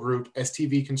 Integral Group,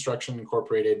 STV Construction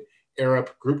Incorporated,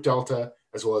 Arup, Group Delta,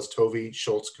 as well as Tovey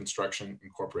Schultz Construction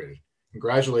Incorporated.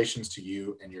 Congratulations to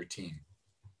you and your team.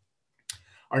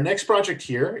 Our next project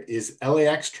here is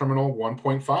LAX Terminal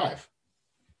 1.5.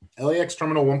 LAX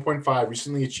Terminal 1.5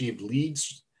 recently achieved LEED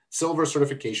Silver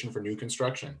certification for new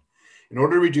construction. In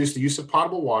order to reduce the use of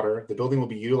potable water, the building will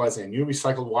be utilizing a new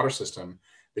recycled water system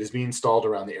that is being installed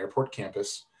around the airport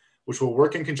campus, which will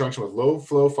work in conjunction with low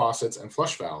flow faucets and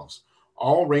flush valves.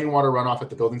 All rainwater runoff at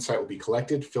the building site will be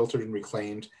collected, filtered, and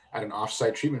reclaimed at an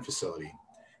off-site treatment facility.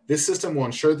 This system will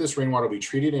ensure this rainwater will be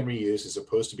treated and reused as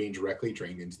opposed to being directly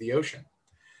drained into the ocean.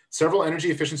 Several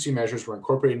energy efficiency measures were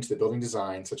incorporated into the building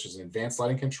design, such as an advanced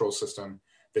lighting control system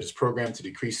that is programmed to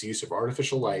decrease the use of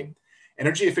artificial light,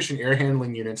 energy efficient air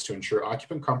handling units to ensure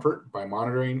occupant comfort by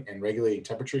monitoring and regulating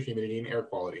temperature, humidity, and air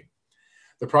quality.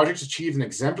 The project achieved an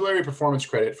exemplary performance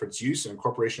credit for its use and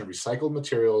incorporation of recycled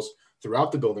materials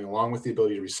throughout the building, along with the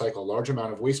ability to recycle a large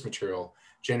amount of waste material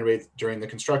generated during the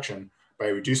construction by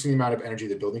reducing the amount of energy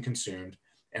the building consumed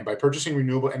and by purchasing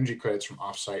renewable energy credits from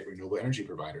off-site renewable energy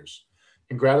providers.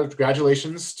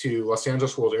 Congratulations to Los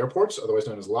Angeles World Airports, otherwise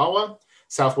known as LAWA,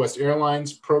 Southwest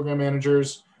Airlines, program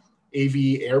managers,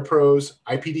 AV Air Pros,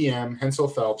 IPDM, Hensel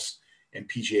Phelps, and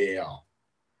PGAL.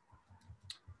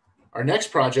 Our next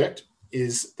project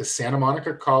is the Santa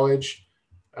Monica College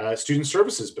Student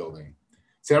Services Building.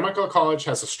 Santa Monica College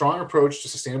has a strong approach to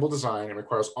sustainable design and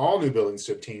requires all new buildings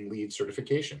to obtain LEED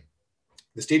certification.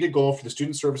 The stated goal for the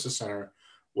Student Services Center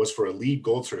was for a LEED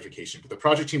Gold certification, but the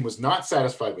project team was not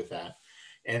satisfied with that,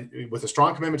 and with a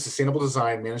strong commitment to sustainable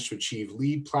design, managed to achieve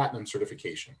LEED Platinum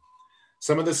certification.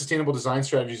 Some of the sustainable design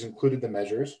strategies included the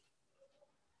measures: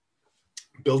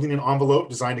 building an envelope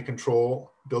designed to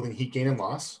control building heat gain and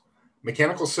loss,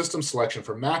 mechanical system selection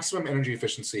for maximum energy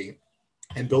efficiency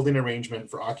and building arrangement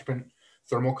for occupant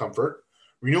thermal comfort,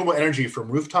 renewable energy from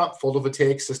rooftop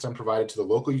photovoltaic system provided to the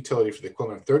local utility for the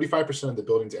equivalent of 35% of the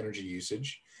building's energy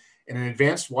usage, and an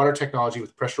advanced water technology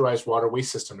with pressurized water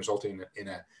waste system resulting in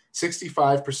a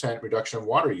 65% reduction of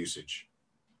water usage.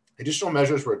 Additional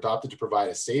measures were adopted to provide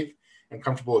a safe and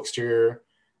comfortable exterior,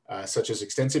 such as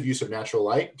extensive use of natural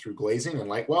light through glazing and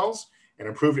light wells, and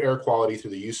improved air quality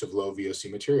through the use of low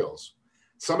VOC materials.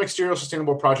 Some exterior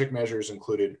sustainable project measures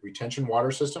included retention water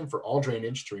system for all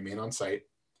drainage to remain on site,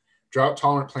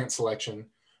 drought-tolerant plant selection,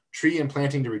 tree and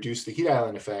planting to reduce the heat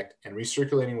island effect, and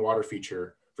recirculating water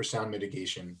feature for sound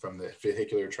mitigation from the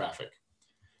vehicular traffic.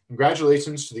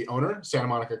 Congratulations to the owner, Santa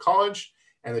Monica College,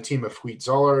 and the team of Wheat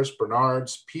Zollars,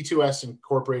 Bernards, P2S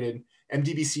Incorporated,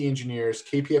 MDBC Engineers,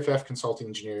 KPFF Consulting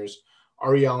Engineers,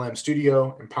 RELM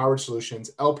Studio, Empowered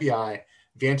Solutions, LPI,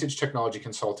 Vantage Technology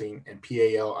Consulting, and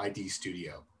PAL ID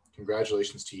Studio.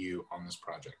 Congratulations to you on this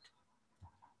project.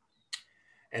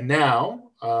 And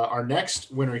now, our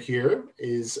next winner here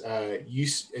is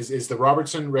the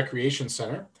Robertson Recreation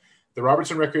Center. The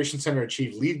Robertson Recreation Center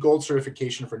achieved LEED Gold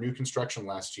certification for new construction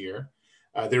last year.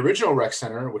 The original rec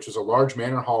center, which was a large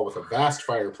manor hall with a vast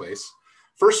fireplace,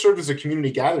 first served as a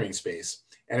community gathering space.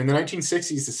 And in the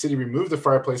 1960s, the city removed the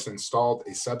fireplace and installed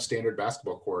a substandard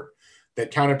basketball court that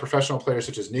counted professional players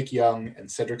such as Nick Young and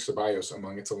Cedric Ceballos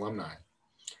among its alumni.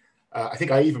 I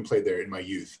think I even played there in my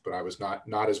youth, but I was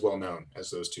not as well known as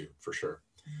those two, for sure.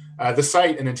 The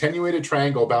site, an attenuated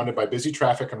triangle bounded by busy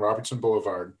traffic on Robertson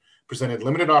Boulevard, presented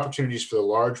limited opportunities for the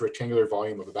large rectangular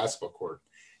volume of a basketball court,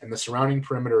 and the surrounding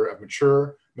perimeter of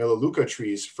mature Melaleuca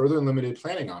trees further limited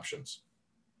planning options.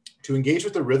 To engage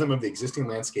with the rhythm of the existing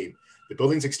landscape, the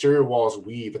building's exterior walls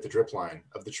weave at the drip line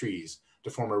of the trees to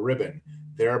form a ribbon,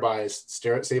 thereby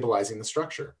stabilizing the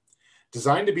structure.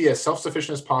 Designed to be as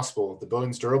self-sufficient as possible, the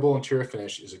building's durable interior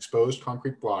finish is exposed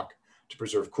concrete block to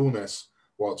preserve coolness,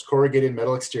 while its corrugated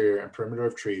metal exterior and perimeter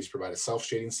of trees provide a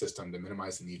self-shading system to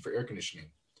minimize the need for air conditioning.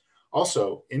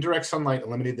 Also, indirect sunlight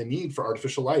eliminated the need for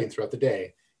artificial lighting throughout the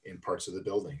day in parts of the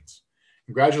buildings.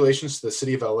 Congratulations to the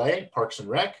City of LA, Parks and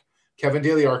Rec, Kevin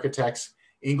Daly Architects,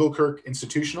 Engelkirk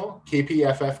Institutional,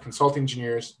 KPFF Consulting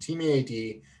Engineers, Team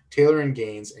AAD, Taylor and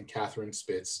Gaines, and Catherine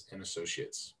Spitz and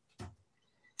Associates.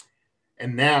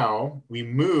 And now we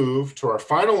move to our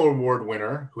final award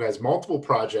winner, who has multiple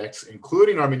projects,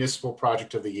 including our Municipal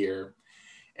Project of the Year,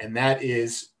 and that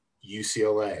is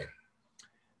UCLA.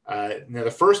 Now,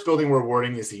 the first building we're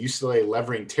awarding is the UCLA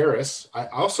Levering Terrace. I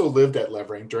also lived at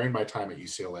Levering during my time at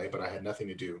UCLA, but I had nothing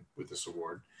to do with this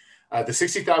award. The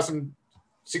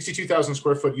 62,000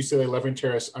 square foot UCLA Levering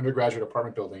Terrace undergraduate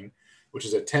apartment building, which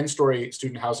is a 10-story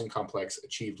student housing complex,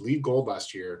 achieved LEED Gold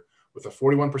last year with a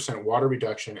 41% water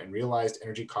reduction and realized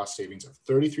energy cost savings of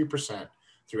 33%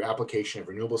 through application of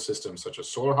renewable systems such as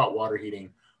solar hot water heating,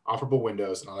 operable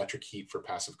windows, and electric heat for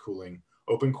passive cooling,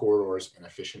 open corridors, and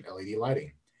efficient LED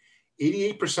lighting.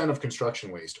 88% of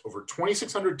construction waste, over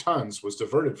 2,600 tons, was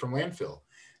diverted from landfill.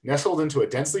 Nestled into a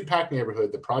densely packed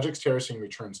neighborhood, the project's terracing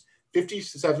returns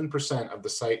 57% of the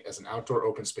site as an outdoor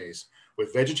open space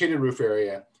with vegetated roof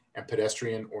area and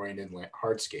pedestrian-oriented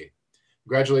hardscape.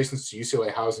 Congratulations to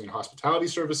UCLA Housing and Hospitality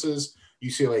Services,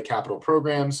 UCLA Capital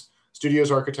Programs,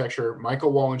 Studios Architecture,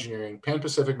 Michael Wall Engineering, Pan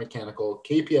Pacific Mechanical,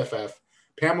 KPFF,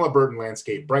 Pamela Burton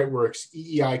Landscape, Brightworks,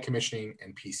 EEI Commissioning,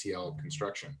 and PCL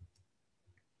Construction.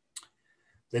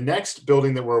 The next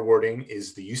building that we're awarding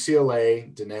is the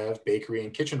UCLA Deneuve Bakery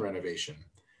and Kitchen renovation.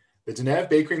 The Deneuve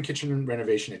Bakery and Kitchen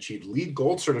renovation achieved LEED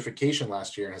Gold certification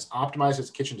last year and has optimized its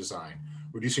kitchen design,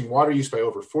 reducing water use by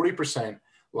over 40%,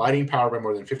 lighting power by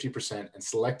more than 50%, and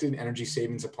selected energy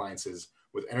savings appliances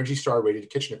with Energy Star rated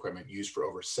kitchen equipment used for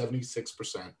over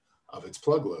 76% of its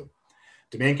plug load.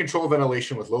 Demand control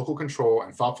ventilation with local control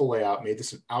and thoughtful layout made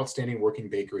this an outstanding working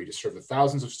bakery to serve the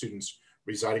thousands of students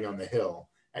residing on the Hill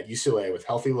at UCLA with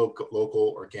healthy,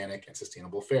 local, organic, and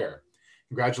sustainable fare.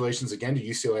 Congratulations again to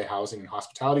UCLA Housing and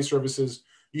Hospitality Services,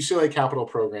 UCLA Capital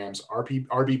Programs,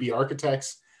 RBB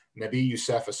Architects, Nabi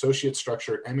Youssef Associate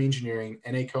Structure, M Engineering,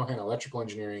 NA Cohen Electrical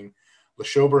Engineering,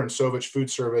 LeShober and Sovich Food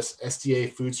Service,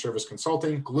 SDA Food Service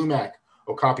Consulting, Glumac,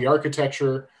 Okapi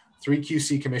Architecture,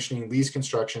 3QC Commissioning, Lee's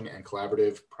Construction, and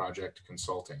Collaborative Project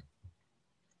Consulting.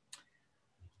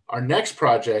 Our next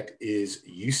project is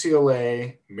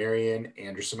UCLA Marian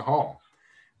Anderson Hall.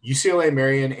 UCLA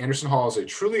Marian Anderson Hall is a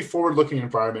truly forward-looking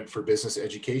environment for business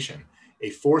education,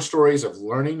 4 stories of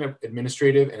learning,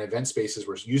 administrative, and event spaces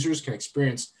where users can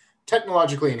experience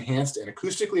technologically enhanced and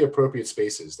acoustically appropriate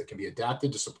spaces that can be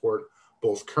adapted to support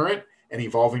both current and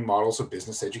evolving models of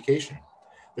business education.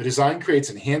 The design creates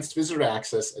enhanced visitor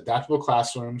access, adaptable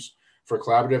classrooms for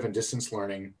collaborative and distance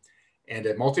learning, and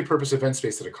a multi-purpose event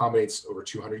space that accommodates over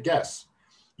 200 guests.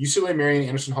 UCLA Marian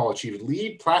Anderson Hall achieved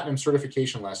LEED Platinum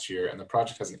certification last year, and the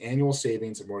project has an annual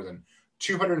savings of more than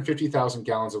 250,000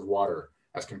 gallons of water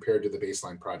as compared to the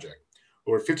baseline project.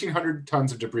 Over 1,500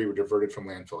 tons of debris were diverted from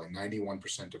landfill, a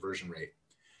 91% diversion rate.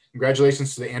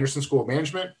 Congratulations to the Anderson School of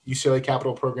Management, UCLA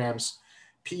Capital Programs,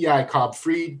 PEI Cobb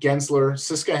Freed, Gensler,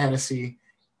 Siska Hennessy,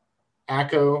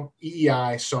 ACO,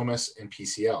 EEI, SOMAS, and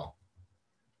PCL.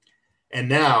 And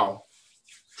now,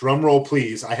 drum roll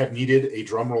please, I have needed a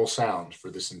drum roll sound for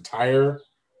this entire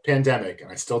pandemic,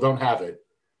 and I still don't have it,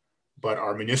 but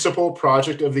our Municipal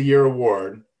Project of the Year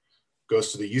award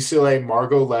goes to the UCLA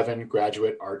Margot Levin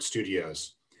Graduate Art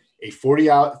Studios, a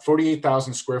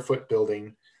 48,000 square foot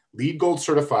building, LEED Gold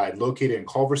certified, located in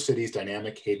Culver City's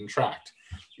dynamic Hayden Tract,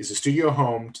 is a studio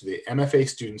home to the MFA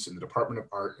students in the Department of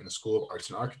Art in the School of Arts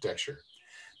and Architecture.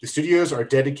 The studios are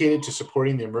dedicated to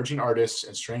supporting the emerging artists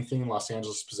and strengthening Los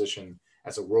Angeles' position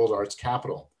as a world arts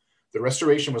capital. The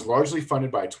restoration was largely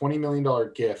funded by a $20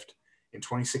 million gift in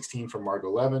 2016 from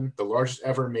Margot Levin, the largest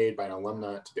ever made by an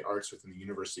alumna to the arts within the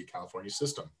University of California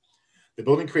system. The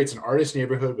building creates an artist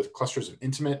neighborhood with clusters of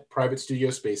intimate private studio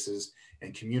spaces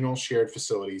and communal shared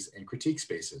facilities and critique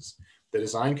spaces. The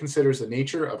design considers the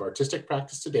nature of artistic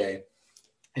practice today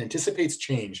and anticipates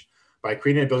change by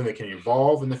creating a building that can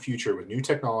evolve in the future with new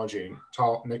technologies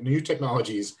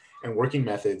and working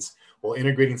methods while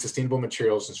integrating sustainable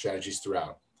materials and strategies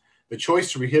throughout. The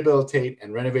choice to rehabilitate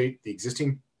and renovate the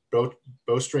existing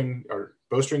bowstring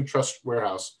truss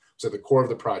warehouse was at the core of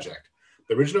the project.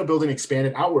 The original building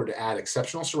expanded outward to add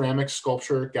exceptional ceramics,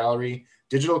 sculpture, gallery,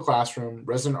 digital classroom,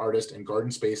 resident artist, and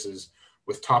garden spaces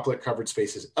with toplit covered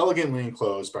spaces elegantly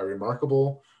enclosed by a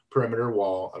remarkable perimeter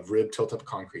wall of ribbed tilt-up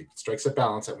concrete that strikes a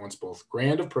balance at once both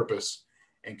grand of purpose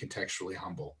and contextually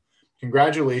humble.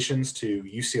 Congratulations to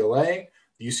UCLA,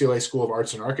 the UCLA School of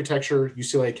Arts and Architecture,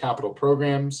 UCLA Capital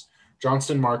Programs,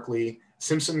 Johnston Markley,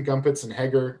 Simpson, Gumpitz, and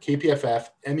Heger, KPFF,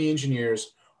 ME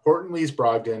Engineers, Horton Lees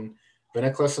Brogdon,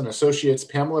 Veneclas and Associates,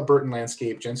 Pamela Burton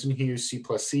Landscape, Jensen Hughes,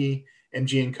 C+C,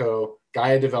 MG & Co.,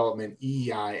 Gaia Development,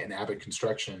 EEI, and Abbott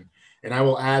Construction. And I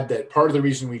will add that part of the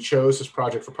reason we chose this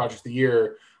project for Project of the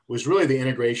Year was really the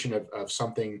integration of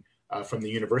something from the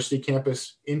university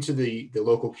campus into the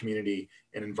local community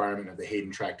and environment of the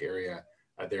Hayden Tract area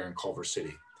there in Culver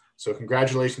City. So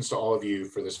congratulations to all of you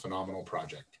for this phenomenal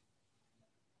project.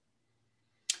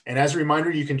 And as a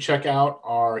reminder, you can check out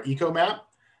our eco map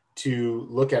to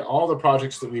look at all the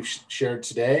projects that we've shared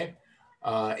today.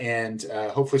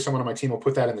 Hopefully someone on my team will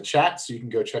put that in the chat so you can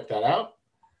go check that out.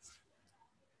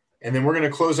 And then we're going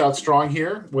to close out strong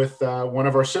here with one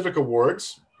of our civic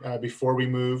awards before we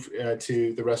move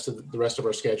to the rest of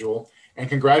our schedule. And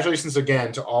congratulations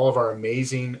again to all of our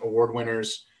amazing award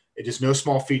winners. It is no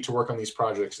small feat to work on these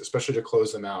projects, especially to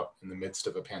close them out in the midst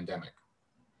of a pandemic.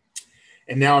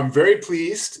 And now I'm very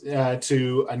pleased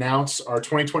to announce our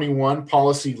 2021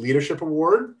 Policy Leadership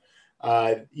Award.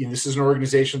 This is an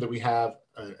organization that we have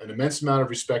an immense amount of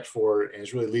respect for and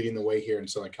is really leading the way here in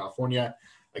Southern California.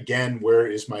 Again, where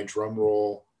is my drum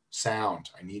roll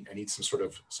sound? I need some sort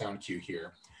of sound cue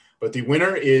here. But the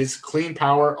winner is Clean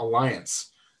Power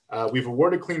Alliance. We've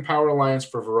awarded Clean Power Alliance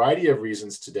for a variety of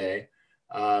reasons today.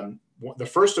 The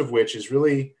first of which is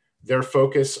really their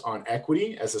focus on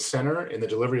equity as a center in the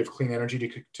delivery of clean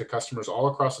energy to customers all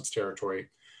across its territory.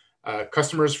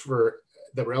 Customers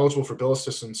that were eligible for bill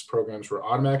assistance programs were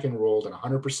automatically enrolled in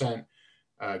 100%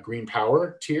 green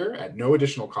power tier at no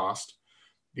additional cost.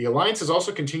 The Alliance has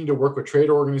also continued to work with trade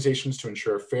organizations to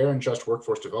ensure fair and just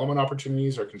workforce development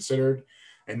opportunities are considered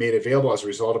and made available as a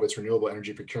result of its renewable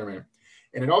energy procurement.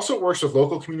 And it also works with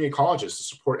local community colleges to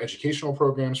support educational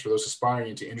programs for those aspiring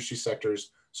into industry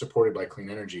sectors supported by clean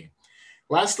energy.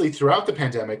 Lastly, throughout the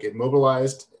pandemic, it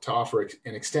mobilized to offer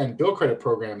and extend bill credit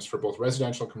programs for both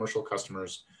residential and commercial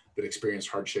customers that experienced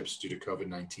hardships due to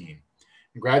COVID-19.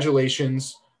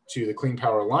 Congratulations to the Clean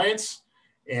Power Alliance,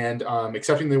 and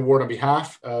accepting the award on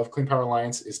behalf of Clean Power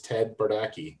Alliance is Ted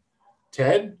Bardacki.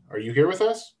 Ted, are you here with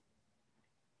us?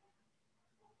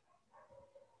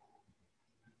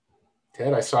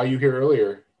 Ted, I saw you here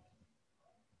earlier.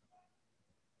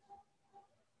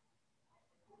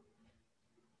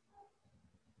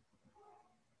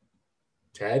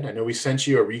 Ted, I know we sent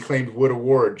you a Reclaimed Wood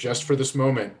Award just for this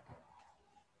moment.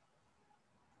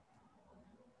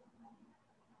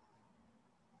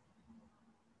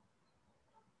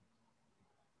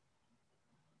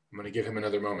 I'm going to give him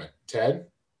another moment. Ted?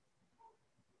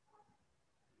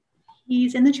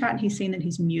 He's in the chat and he's saying that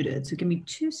he's muted. So give me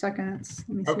 2 seconds.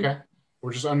 Let me see. Okay.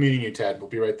 We're just unmuting you, Ted. We'll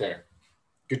be right there.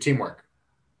 Good teamwork.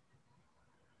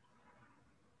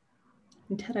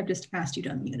 And Ted, I've just asked you to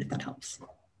unmute if that helps.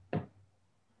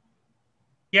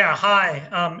 Yeah, hi.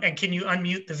 And can you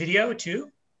unmute the video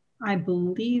too? I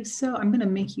believe so. I'm going to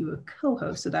make you a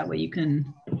co-host so that way you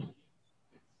can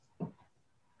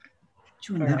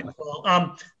join that way.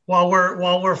 Well,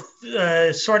 while we're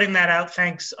sorting that out,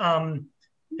 thanks.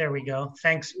 There we go.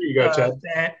 Thanks. There you go, Ted.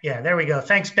 Ben. Yeah, there we go.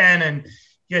 Thanks, Ben and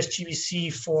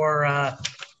USGBC for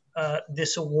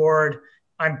this award.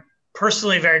 I'm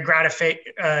personally very gratified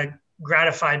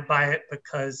by it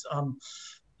because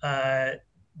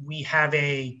we have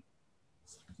I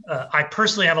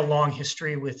personally have a long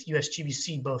history with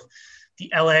USGBC, both the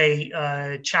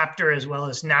LA chapter as well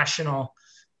as national,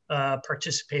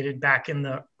 participated back in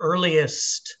the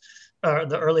earliest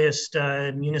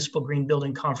municipal green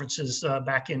building conferences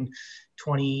back in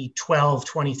 2012,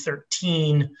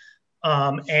 2013,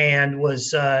 and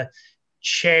was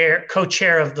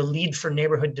co-chair of the Lead for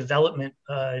Neighborhood Development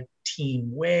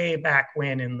team way back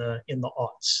when in the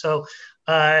aughts. So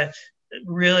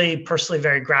really personally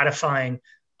very gratifying.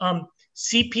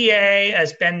 CPA,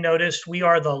 as Ben noticed, we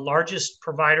are the largest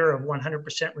provider of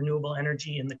 100% renewable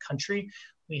energy in the country.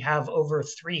 We have over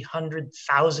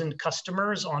 300,000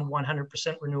 customers on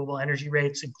 100% renewable energy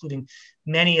rates, including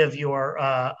many of your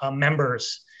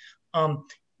members.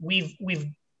 We've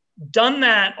done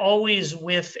that always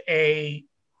with a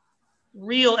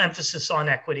real emphasis on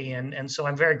equity, and so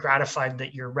I'm very gratified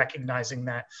that you're recognizing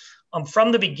that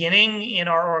From the beginning in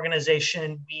our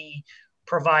organization, we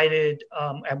provided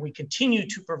and we continue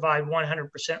to provide 100%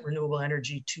 renewable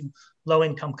energy to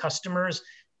low-income customers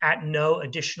at no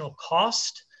additional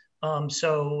cost.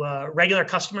 So regular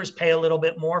customers pay a little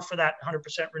bit more for that 100%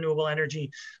 renewable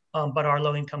energy, but our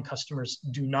low-income customers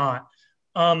do not.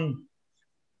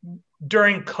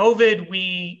 During COVID,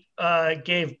 we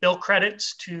gave bill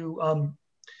credits to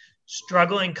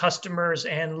struggling customers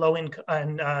and low-income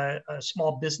and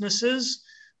small businesses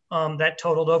that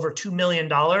totaled over $2 million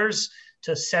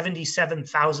to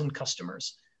 77,000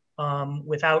 customers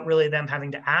without really them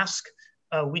having to ask.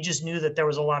 We just knew that there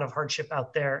was a lot of hardship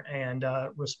out there and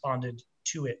responded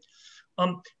to it.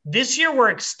 This year, we're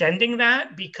extending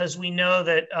that because we know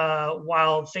that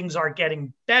while things are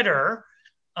getting better,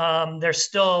 there's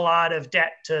still a lot of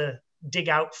debt to dig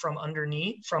out from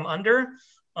under,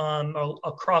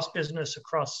 across business,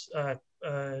 across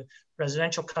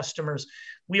residential customers.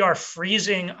 We are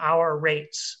freezing our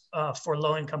rates for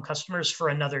low-income customers for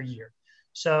another year.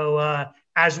 So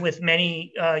as with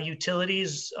many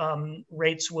utilities,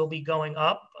 rates will be going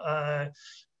up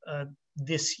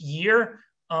this year,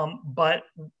 but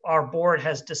our board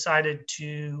has decided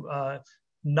to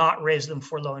not raise them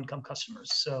for low-income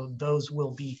customers. So those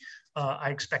will be,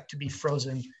 I expect to be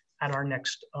frozen at our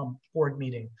next board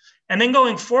meeting. And then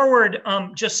going forward,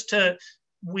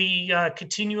 we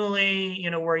continually,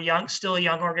 we're still a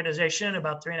young organization,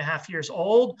 about 3.5 years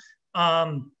old.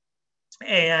 But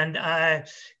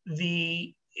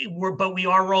we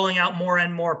are rolling out more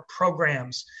and more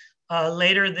programs.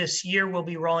 Later this year, we'll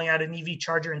be rolling out an EV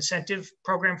charger incentive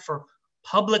program for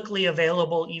publicly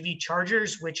available EV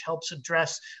chargers, which helps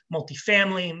address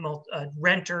multifamily,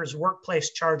 renters,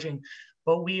 workplace charging.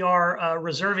 But we are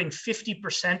reserving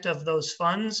 50% of those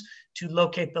funds to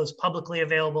locate those publicly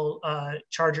available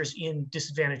chargers in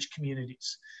disadvantaged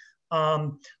communities.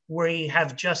 We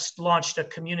have just launched a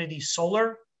community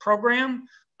solar program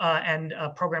and a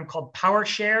program called Power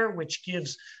Share, which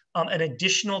gives an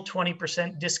additional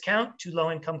 20% discount to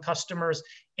low-income customers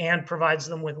and provides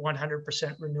them with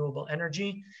 100% renewable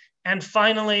energy. And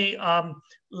finally,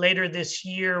 later this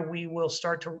year, we will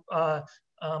start to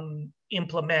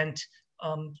implement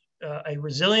a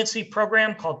resiliency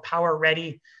program called Power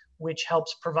Ready, which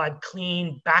helps provide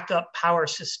clean backup power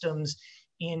systems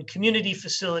in community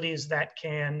facilities that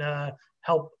can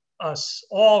help us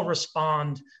all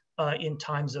respond in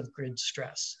times of grid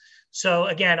stress. So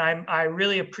again, I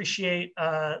really appreciate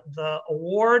the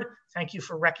award. Thank you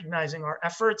for recognizing our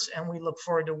efforts, and we look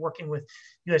forward to working with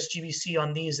USGBC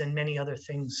on these and many other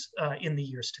things in the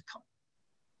years to come.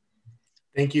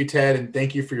 Thank you, Ted, and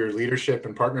thank you for your leadership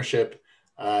and partnership.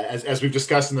 As we've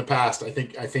discussed in the past, I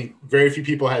think very few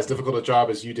people had as difficult a job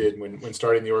as you did when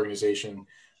starting the organization,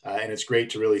 and it's great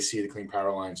to really see the Clean Power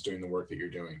Alliance doing the work that you're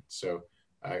doing. So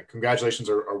congratulations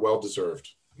are well deserved.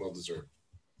 Well deserved.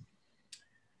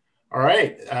 All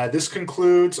right, this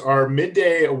concludes our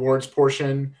midday awards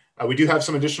portion. We do have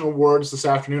some additional awards this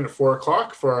afternoon at 4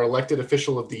 o'clock for our elected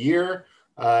official of the year,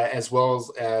 as well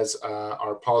as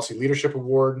our policy leadership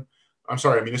award. I'm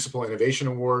sorry, a municipal innovation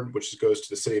award, which goes to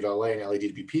the city of LA and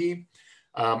LADWP.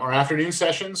 Our afternoon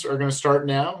sessions are going to start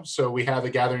now. So we have the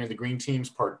Gathering of the Green Teams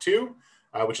Part 2,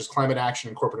 which is climate action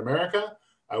in corporate America.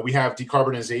 We have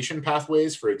decarbonization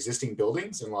pathways for existing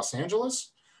buildings in Los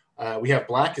Angeles. We have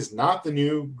Black is not the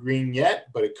new green yet,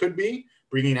 but it could be,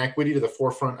 bringing equity to the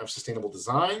forefront of sustainable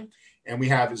design. And we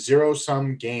have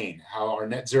zero-sum gain, how our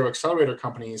net zero accelerator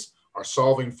companies are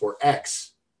solving for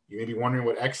X. You may be wondering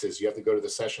what X is. You have to go to the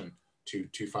session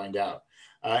to find out.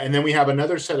 And then we have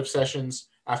another set of sessions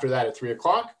after that at 3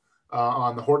 o'clock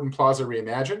on the Horton Plaza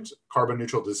Reimagined, carbon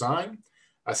neutral design,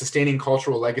 sustaining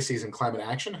cultural legacies and climate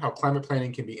action, how climate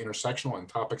planning can be intersectional in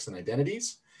topics and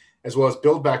identities, as well as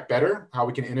Build Back Better, how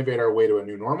we can innovate our way to a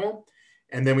new normal.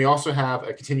 And then we also have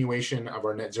a continuation of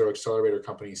our Net Zero Accelerator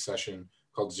Company session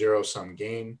called Zero Sum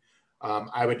Gain.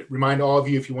 I would remind all of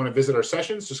you, if you want to visit our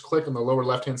sessions, just click on the lower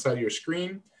left-hand side of your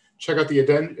screen, check out the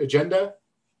agenda.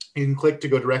 You can click to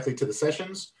go directly to the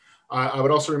sessions. I would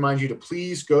also remind you to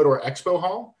please go to our expo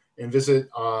hall and visit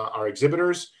our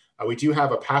exhibitors. We do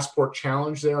have a passport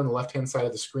challenge there on the left-hand side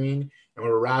of the screen, and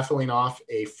we're raffling off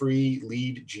a free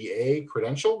LEED GA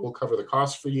credential. We'll cover the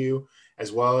cost for you,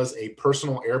 as well as a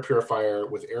personal air purifier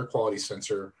with air quality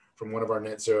sensor from one of our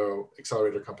net zero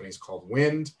accelerator companies called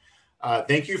Wind.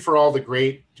 Thank you for all the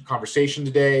great conversation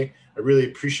today. I really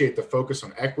appreciate the focus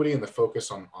on equity and the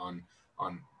focus on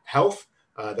health.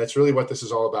 That's really what this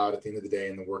is all about at the end of the day,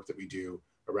 and the work that we do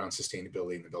around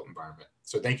sustainability in the built environment.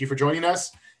 So thank you for joining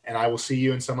us, and I will see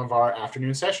you in some of our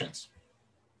afternoon sessions.